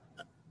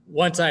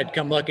once I'd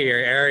come look at your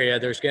area,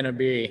 there's going to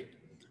be,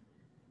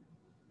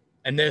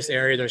 in this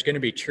area, there's going to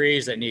be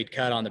trees that need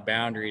cut on the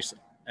boundaries,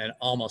 and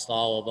almost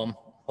all of them,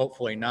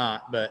 hopefully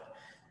not. But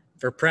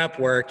for prep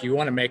work, you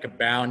want to make a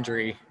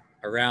boundary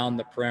around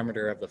the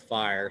perimeter of the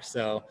fire.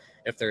 So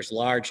if there's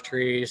large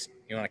trees,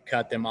 you want to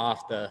cut them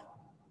off the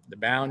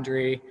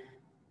boundary,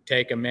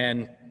 take them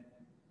in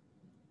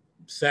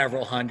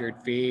several hundred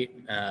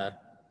feet.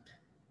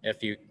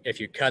 If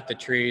you cut the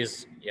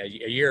trees a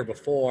year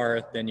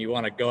before, then you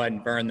want to go ahead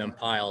and burn them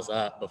piles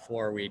up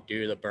before we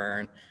do the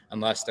burn,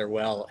 unless they're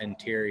well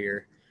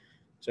interior,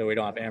 so we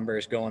don't have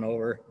embers going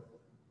over.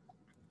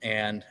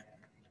 And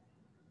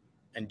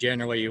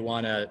generally you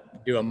want to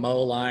do a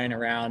mow line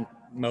around,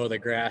 mow the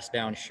grass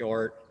down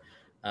short,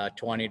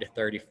 20 to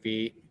 30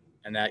 feet.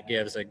 And that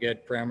gives a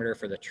good perimeter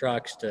for the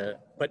trucks to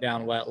put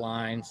down wet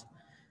lines,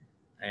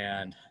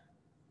 and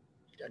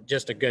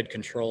just a good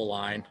control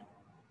line,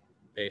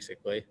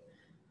 basically.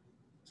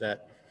 Is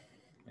that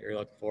what you're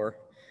looking for?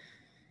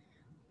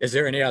 Is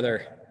there any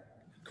other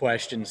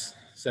questions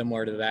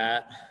similar to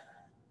that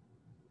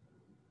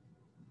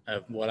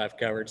of what I've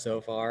covered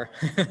so far?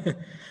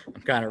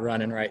 I'm kind of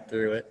running right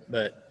through it,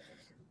 but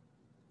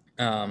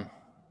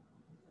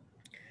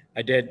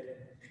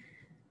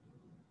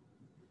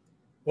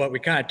what we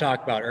kind of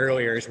talked about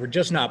earlier is we're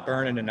just not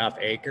burning enough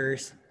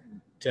acres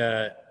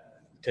to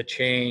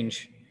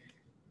change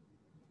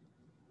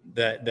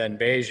the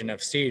invasion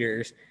of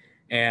cedars.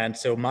 And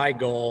so my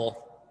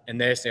goal in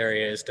this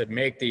area is to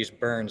make these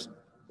burns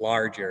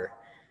larger.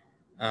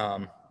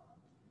 Like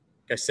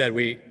I said,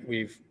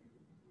 the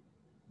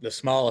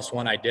smallest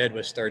one I did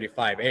was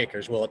 35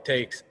 acres. Well, it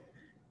takes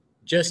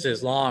just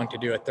as long to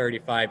do a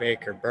 35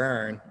 acre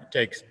burn. It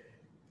takes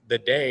the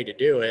day to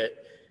do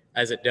it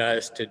as it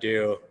does to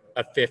do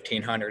a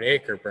 1,500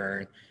 acre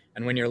burn.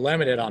 And when you're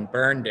limited on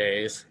burn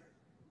days,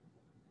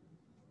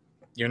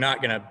 you're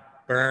not going to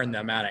burn the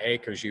amount of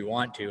acres you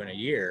want to in a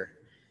year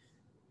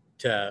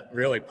to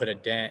really put a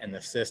dent in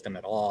the system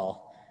at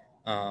all.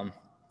 I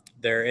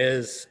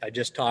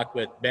just talked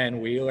with Ben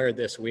Wheeler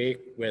this week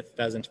with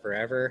Pheasants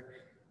Forever.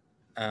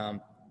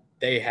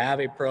 They have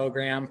a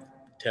program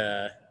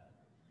to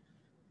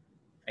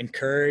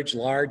encourage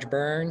large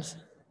burns.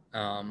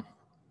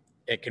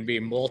 It can be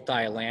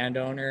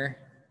multi-landowner,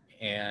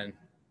 and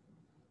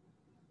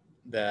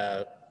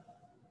they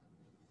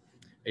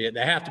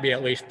have to be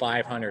at least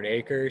 500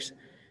 acres,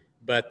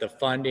 but the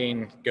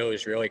funding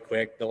goes really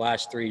quick. The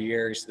last 3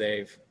 years,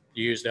 they've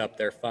used up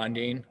their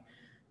funding.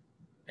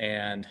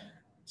 And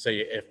so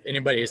if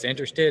anybody is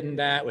interested in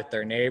that with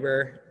their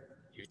neighbor,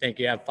 you think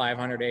you have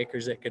 500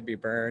 acres that could be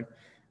burned,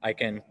 I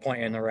can point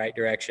you in the right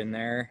direction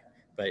there,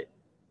 but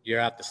you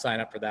have to sign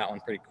up for that one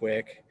pretty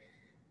quick.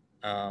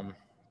 But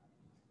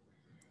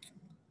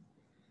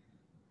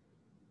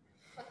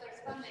there's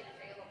funding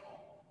available,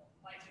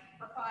 like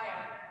for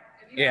fire.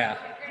 If you're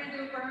gonna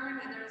do a burn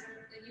and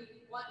you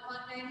want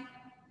funding,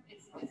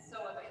 it's so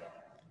available.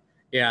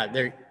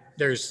 Yeah,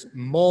 there's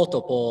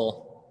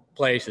multiple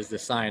places to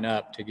sign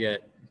up to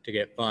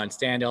get funds.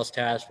 Sandhills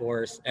Task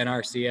Force,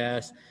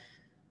 NRCS.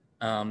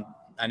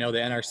 I know the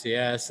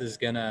NRCS is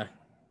gonna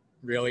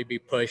really be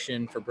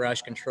pushing for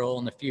brush control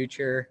in the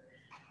future.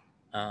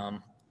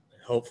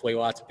 Hopefully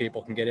lots of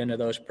people can get into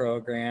those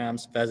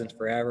programs. Pheasants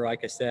Forever,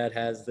 like I said,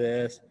 has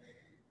this.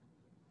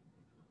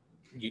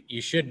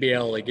 You should be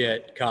able to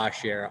get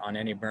cost share on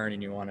any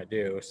burning you want to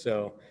do.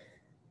 So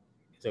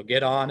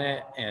get on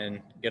it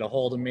and get a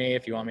hold of me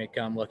if you want me to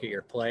come look at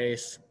your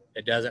place.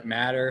 It doesn't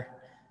matter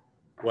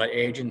what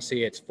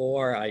agency it's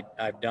for.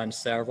 I've done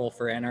several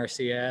for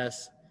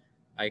NRCS.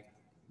 I've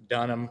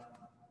done them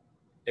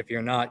if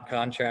you're not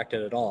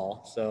contracted at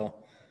all. So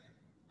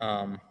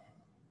I'd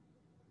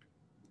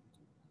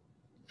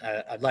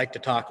like to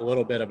talk a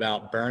little bit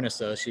about burn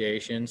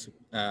associations.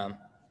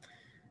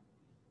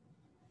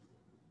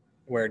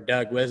 Where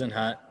Doug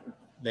Wisenhunt,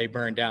 they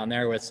burned down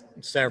there with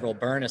several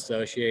burn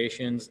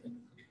associations.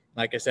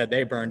 Like I said,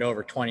 they burned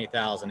over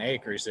 20,000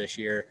 acres this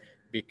year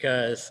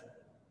because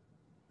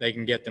they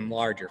can get them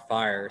larger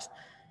fires,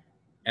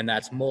 and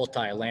that's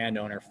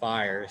multi-landowner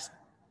fires.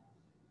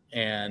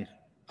 And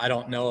I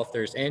don't know if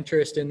there's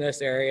interest in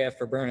this area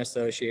for burn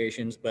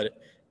associations,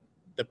 but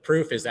the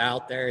proof is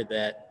out there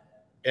that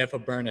if a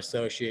burn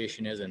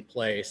association is in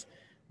place,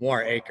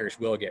 more acres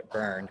will get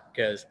burned,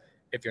 because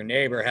if your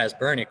neighbor has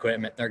burn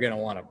equipment, they're going to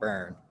want to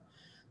burn.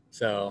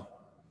 So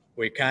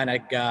we kind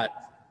of got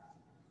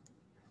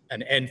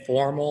an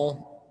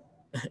informal,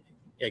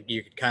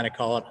 you could kind of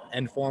call it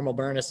informal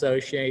burn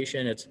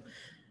association. It's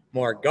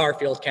more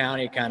Garfield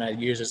County kind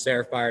of uses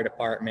their fire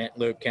department,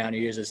 Luke County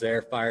uses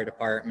their fire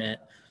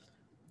department,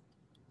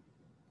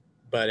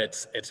 but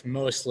it's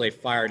mostly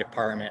fire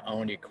department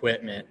owned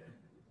equipment.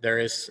 There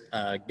is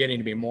getting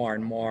to be more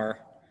and more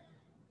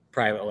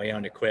privately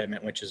owned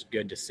equipment, which is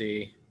good to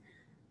see.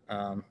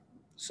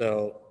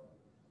 So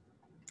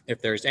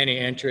if there's any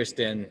interest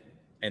in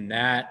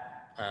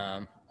that,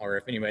 or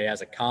if anybody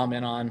has a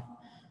comment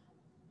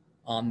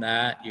on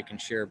that, you can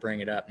sure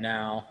bring it up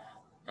now.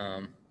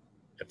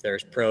 If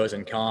there's pros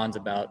and cons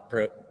about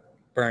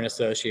burn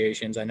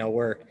associations, I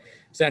know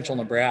Central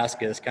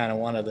Nebraska is kind of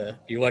one of the,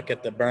 if you look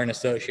at the burn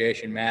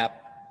association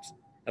map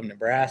of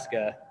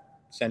Nebraska,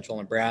 Central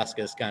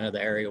Nebraska is kind of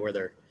the area where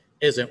there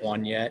isn't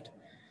one yet.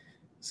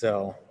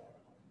 So,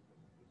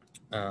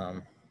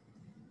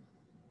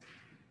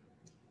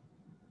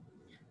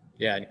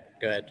 yeah,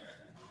 go ahead.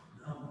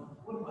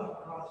 What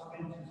about cross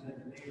fences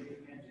and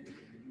native fences that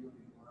are doing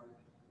work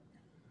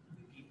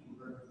to keep them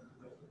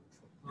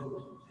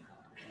burning?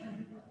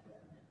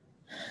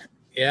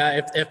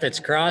 Yeah, if it's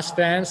cross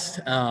fenced,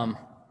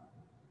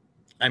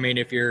 I mean,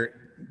 if you're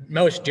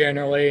most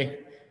generally,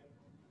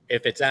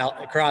 if it's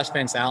out cross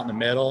fence out in the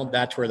middle,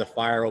 that's where the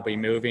fire will be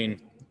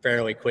moving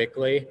fairly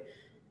quickly.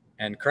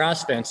 And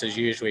cross fences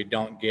usually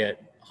don't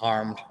get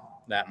harmed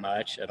that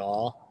much at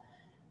all.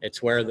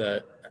 It's where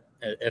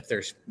if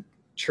there's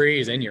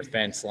trees in your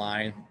fence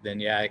line, then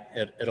yeah,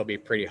 it'll be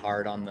pretty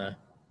hard on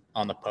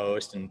the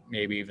post and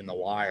maybe even the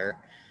wire.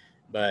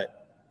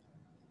 But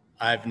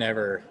I've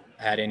never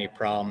had any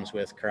problems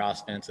with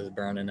cross fences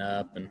burning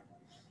up. And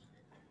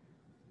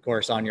of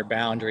course, on your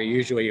boundary,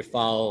 usually you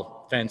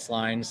follow fence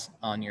lines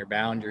on your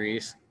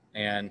boundaries,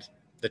 and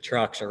the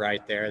trucks are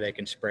right there. They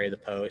can spray the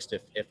post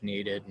if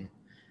needed. And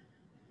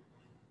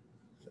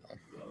so.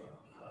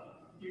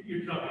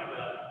 You're talking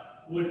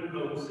about wooden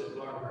posts and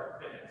barbed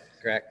wire fence.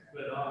 Correct.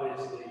 But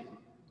obviously,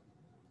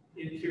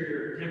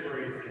 interior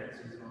temporary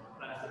fences on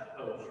plastic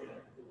posts.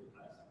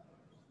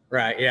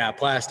 Right. Yeah.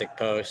 Plastic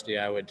post.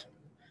 Yeah, I would.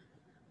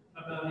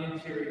 About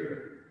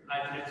interior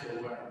high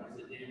tensile wire, is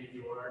it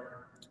damage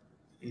or?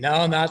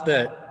 No, not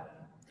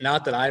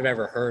that I've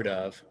ever heard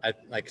of.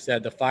 Like I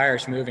said, the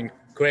fire's moving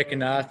quick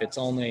enough. It's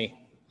only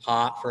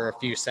hot for a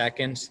few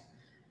seconds,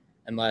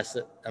 unless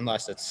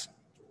it's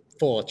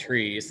full of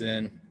trees.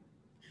 Then,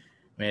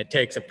 I mean, it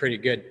takes a pretty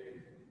good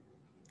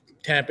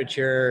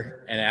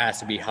temperature, and it has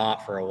to be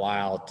hot for a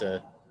while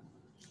to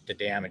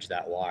damage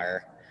that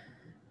wire.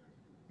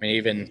 I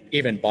mean,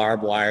 even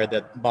barbed wire,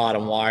 the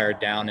bottom wire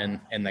down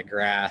in the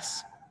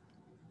grass,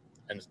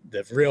 and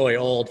the really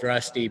old,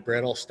 rusty,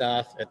 brittle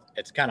stuff,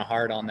 it's kind of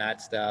hard on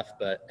that stuff.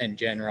 But in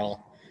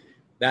general,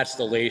 that's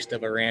the least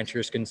of a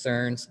rancher's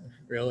concerns,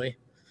 really.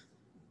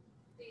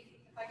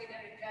 If I could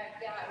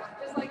interject, yeah,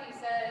 just like you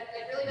said,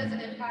 it really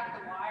doesn't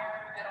impact the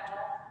wire at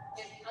all,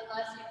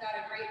 unless you've got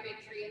a great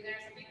big tree in there.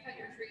 So if you cut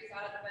your trees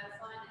out of the fence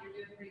line, then you're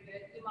doing pretty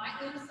good. You might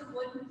lose some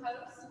wooden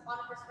posts on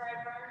a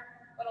prescribed burn,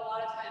 but a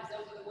lot of times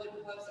those are the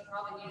wooden posts that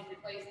probably need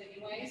replaced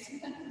anyways.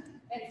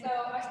 And so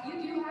you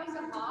do have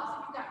some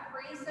loss. If you've got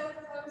pre-soaked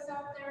posts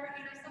out there,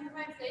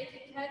 sometimes they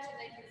can catch and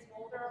they can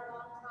smolder a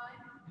long time.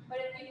 But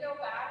if you go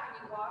back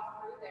and you walk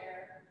through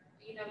there,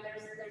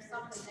 there's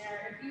something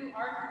there. If you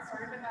are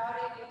concerned about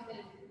it,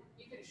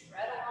 you can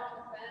shred along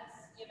the fence.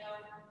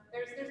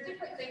 There's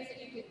different things that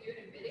you can do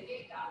to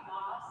mitigate that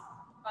loss.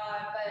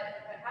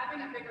 But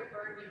having a bigger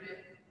burn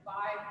unit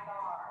by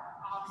far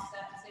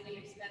offsets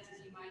any expenses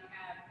you might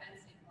have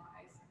fencing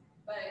wise.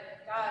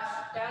 But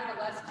gosh, down in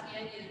the Les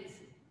Canyons,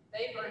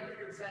 they burn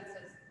through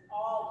fences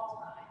all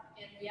the time.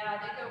 And yeah,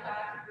 they go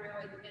back through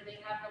and they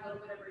have a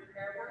little bit of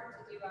repair work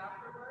to do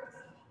afterwards.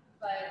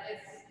 But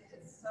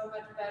it's so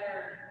much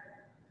better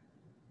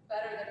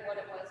than what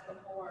it was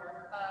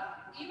before.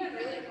 Even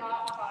really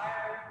hot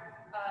fire,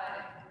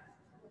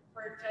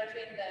 for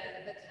judging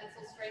the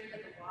tensile strength of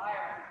the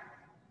wire,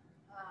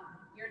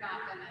 you're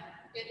not gonna,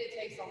 it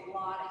takes a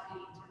lot of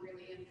heat to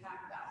really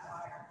impact that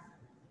wire.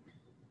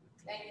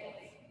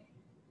 Thankfully.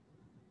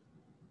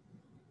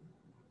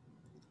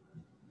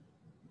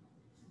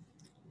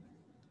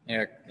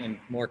 Any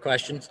more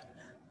questions?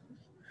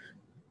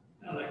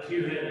 Now that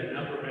you had a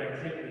number of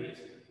activities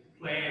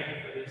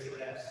planned for this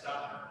last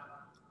summer,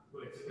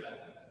 which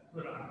got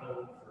put on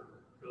hold for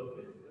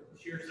COVID,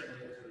 share some of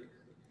those with us.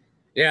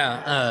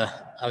 Yeah,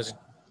 I was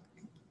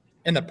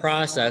in the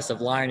process of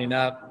lining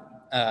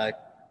up a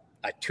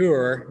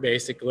tour,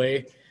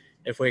 basically,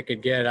 if we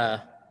could get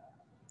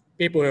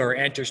people who are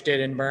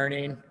interested in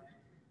burning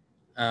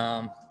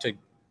to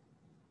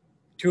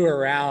tour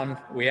around.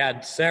 We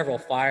had several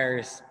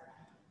fires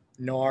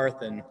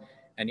north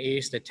and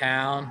east of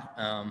town,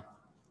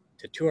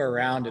 to tour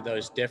around to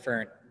those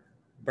different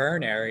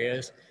burn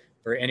areas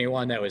for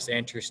anyone that was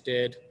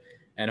interested,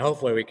 and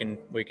hopefully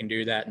we can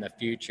do that in the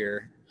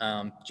future,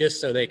 just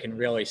so they can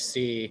really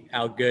see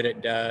how good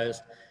it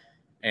does.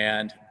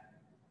 And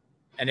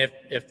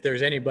if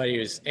there's anybody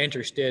who's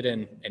interested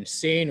in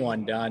seeing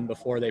one done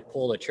before they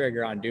pull the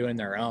trigger on doing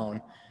their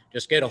own,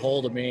 just get a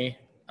hold of me.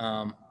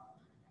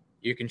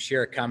 You can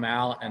sure come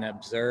out and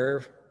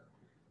observe.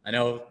 I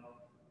know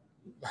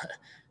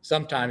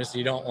sometimes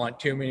you don't want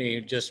too many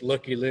just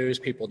looky-loos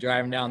people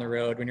driving down the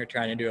road when you're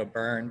trying to do a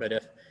burn, but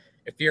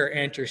if you're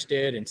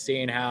interested in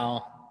seeing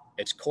how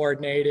it's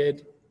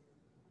coordinated,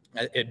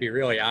 it'd be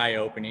really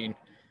eye-opening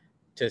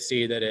to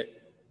see that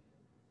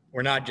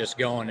we're not just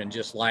going and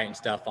just lighting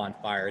stuff on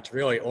fire. It's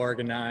really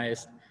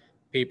organized.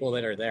 People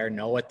that are there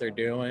know what they're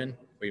doing.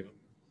 We've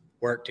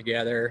worked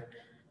together,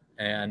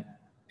 and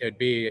it'd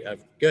be a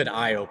good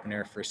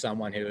eye-opener for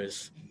someone who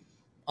is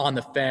on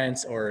the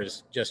fence or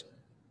is just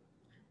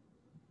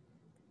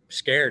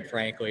scared,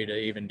 frankly, to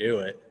even do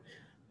it.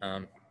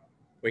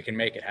 We can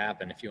make it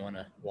happen if you want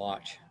to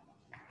watch.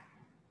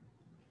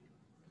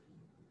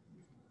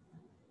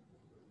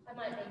 I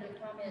might make a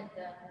comment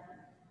that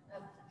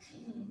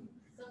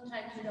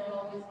sometimes you don't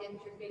always get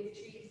your big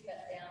trees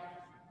cut down,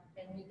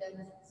 and we've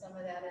done some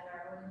of that in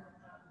our own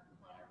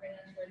on our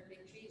ranch where the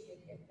big trees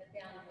would get cut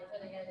down, and they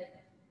went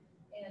ahead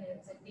and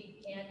it's a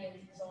deep canyons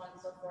and so on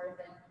and so forth,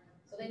 and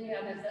so then you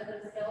have this other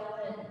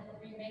skeleton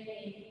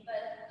remaining.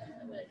 But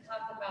I'm going to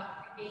talk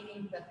about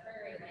regaining the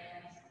prairie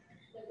lands,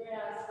 the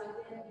grass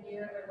within a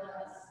year or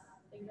less.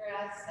 The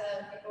grass,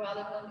 if you go out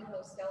and look at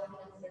those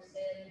skeletons, they're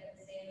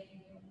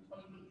standing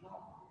 20 feet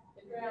tall.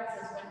 The grass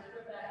has went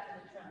clear back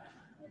to the trunk,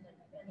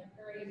 and the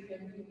prairie has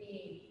been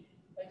regained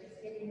by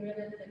just getting rid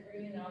of the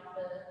green off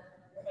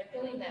by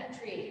killing that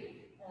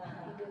tree.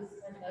 It was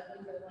kind of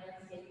ugly for the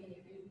landscape, and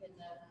if you can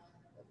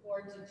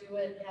afford to do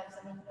it, have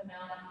someone come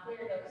out and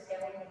clear those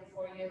skeletons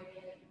for you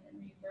and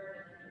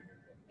reburn it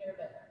and repair.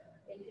 But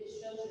it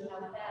just shows you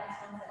how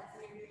fast, once that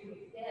cedar tree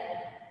was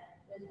dead,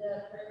 that the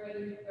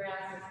prairie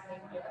grasses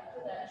came right up to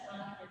that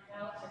trunk. Your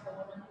cows are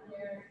going under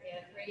there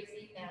and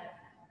grazing that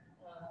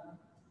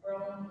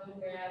brome,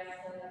 bluegrass,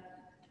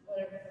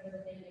 whatever some of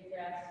the native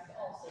grasses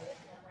also that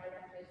come right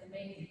up. It's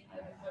amazing.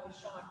 I was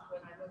shocked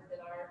when I looked at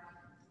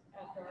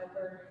after I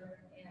burned,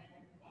 and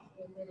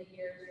within a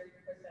year, of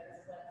course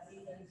that's wet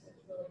season, so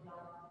it's really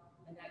hot,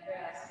 and that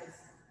grass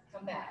just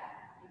come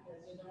back,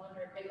 because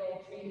under a big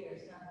old tree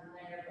there's nothing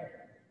there but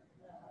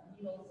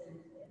needles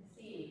and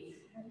seeds.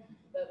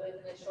 But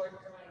within a short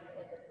time,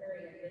 the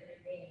prairie had been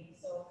regained.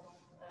 So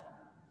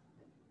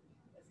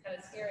it's kind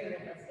of scary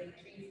when those big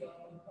trees go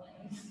up in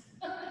flames.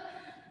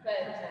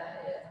 But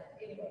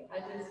anyway,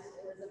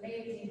 it was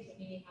amazing to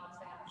me how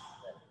fast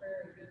the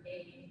prairie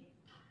regained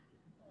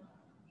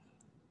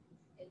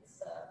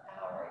its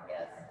power, I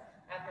guess,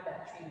 after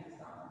that tree was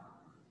gone.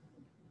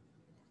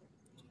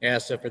 Yeah,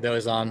 so for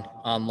those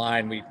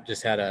online, we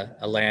just had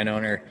a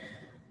landowner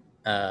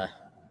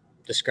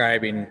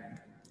describing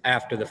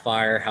after the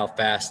fire how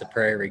fast the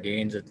prairie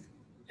regains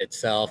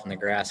itself and the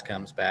grass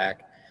comes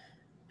back.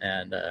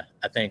 And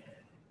I think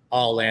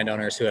all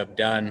landowners who have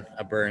done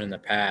a burn in the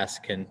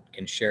past can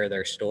share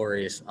their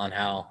stories on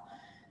how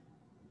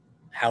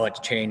it's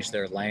changed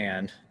their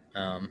land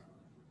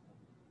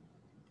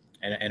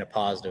in a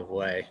positive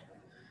way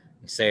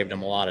and saved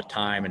them a lot of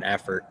time and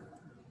effort.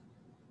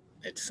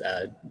 It's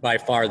by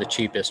far the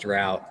cheapest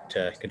route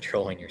to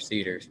controlling your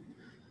cedars.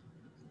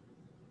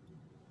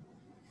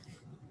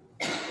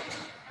 At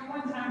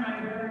one time I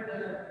heard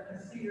a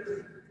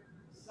cedar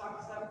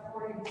sucks up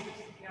 40 to 60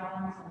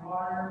 gallons of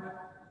water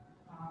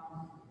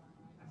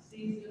a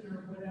season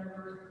or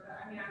whatever.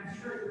 I mean,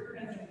 I'm sure it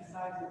depends on the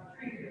size of the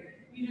tree, but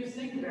you just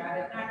think about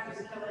it, not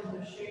just killing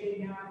the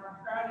shading out or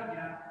crowding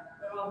out,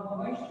 but all the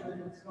moisture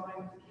that's going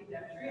to keep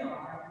that tree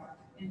alive.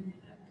 And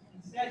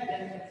instead,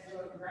 then it's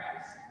sort of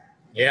grass.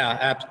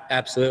 Yeah,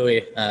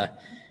 absolutely.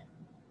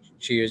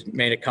 She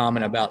made a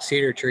comment about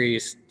cedar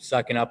trees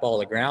sucking up all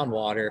the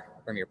groundwater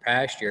from your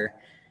pasture.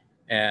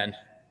 And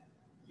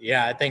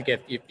yeah, I think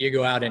if you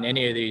go out in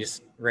any of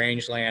these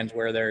rangelands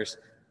where there's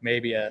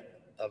maybe a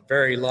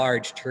very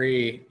large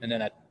tree and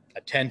then a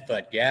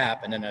 10-foot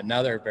gap and then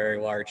another very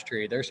large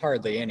tree, there's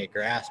hardly any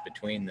grass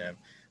between them.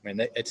 I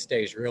mean, it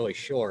stays really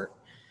short.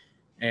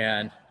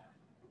 And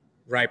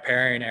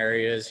riparian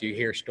areas, you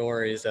hear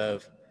stories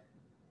of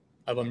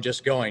them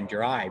just going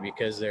dry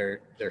because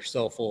they're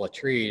so full of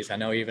trees. I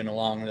know even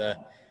along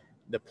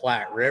the the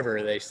Platte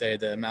River, they say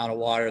the amount of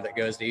water that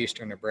goes to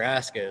eastern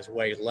Nebraska is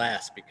way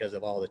less because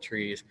of all the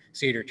trees,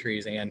 cedar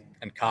trees and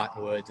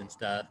cottonwoods and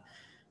stuff.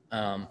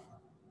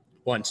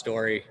 One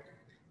story,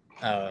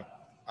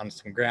 on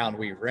some ground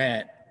we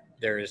rent,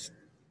 there's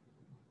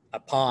a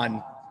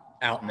pond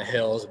out in the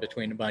hills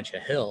between a bunch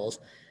of hills.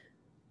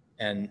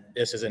 And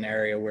this is an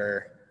area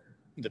where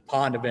the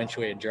pond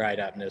eventually had dried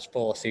up and it was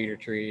full of cedar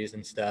trees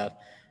and stuff.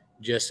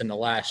 Just in the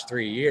last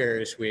 3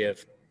 years, we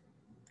have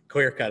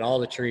clear cut all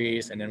the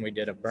trees, and then we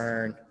did a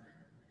burn.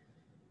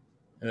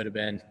 It would have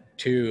been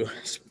two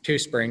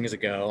springs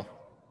ago.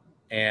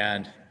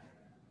 And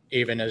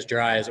even as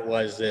dry as it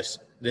was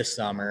this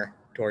summer,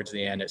 towards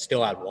the end, it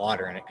still had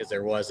water in it because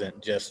there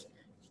wasn't just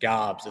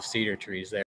gobs of cedar trees there.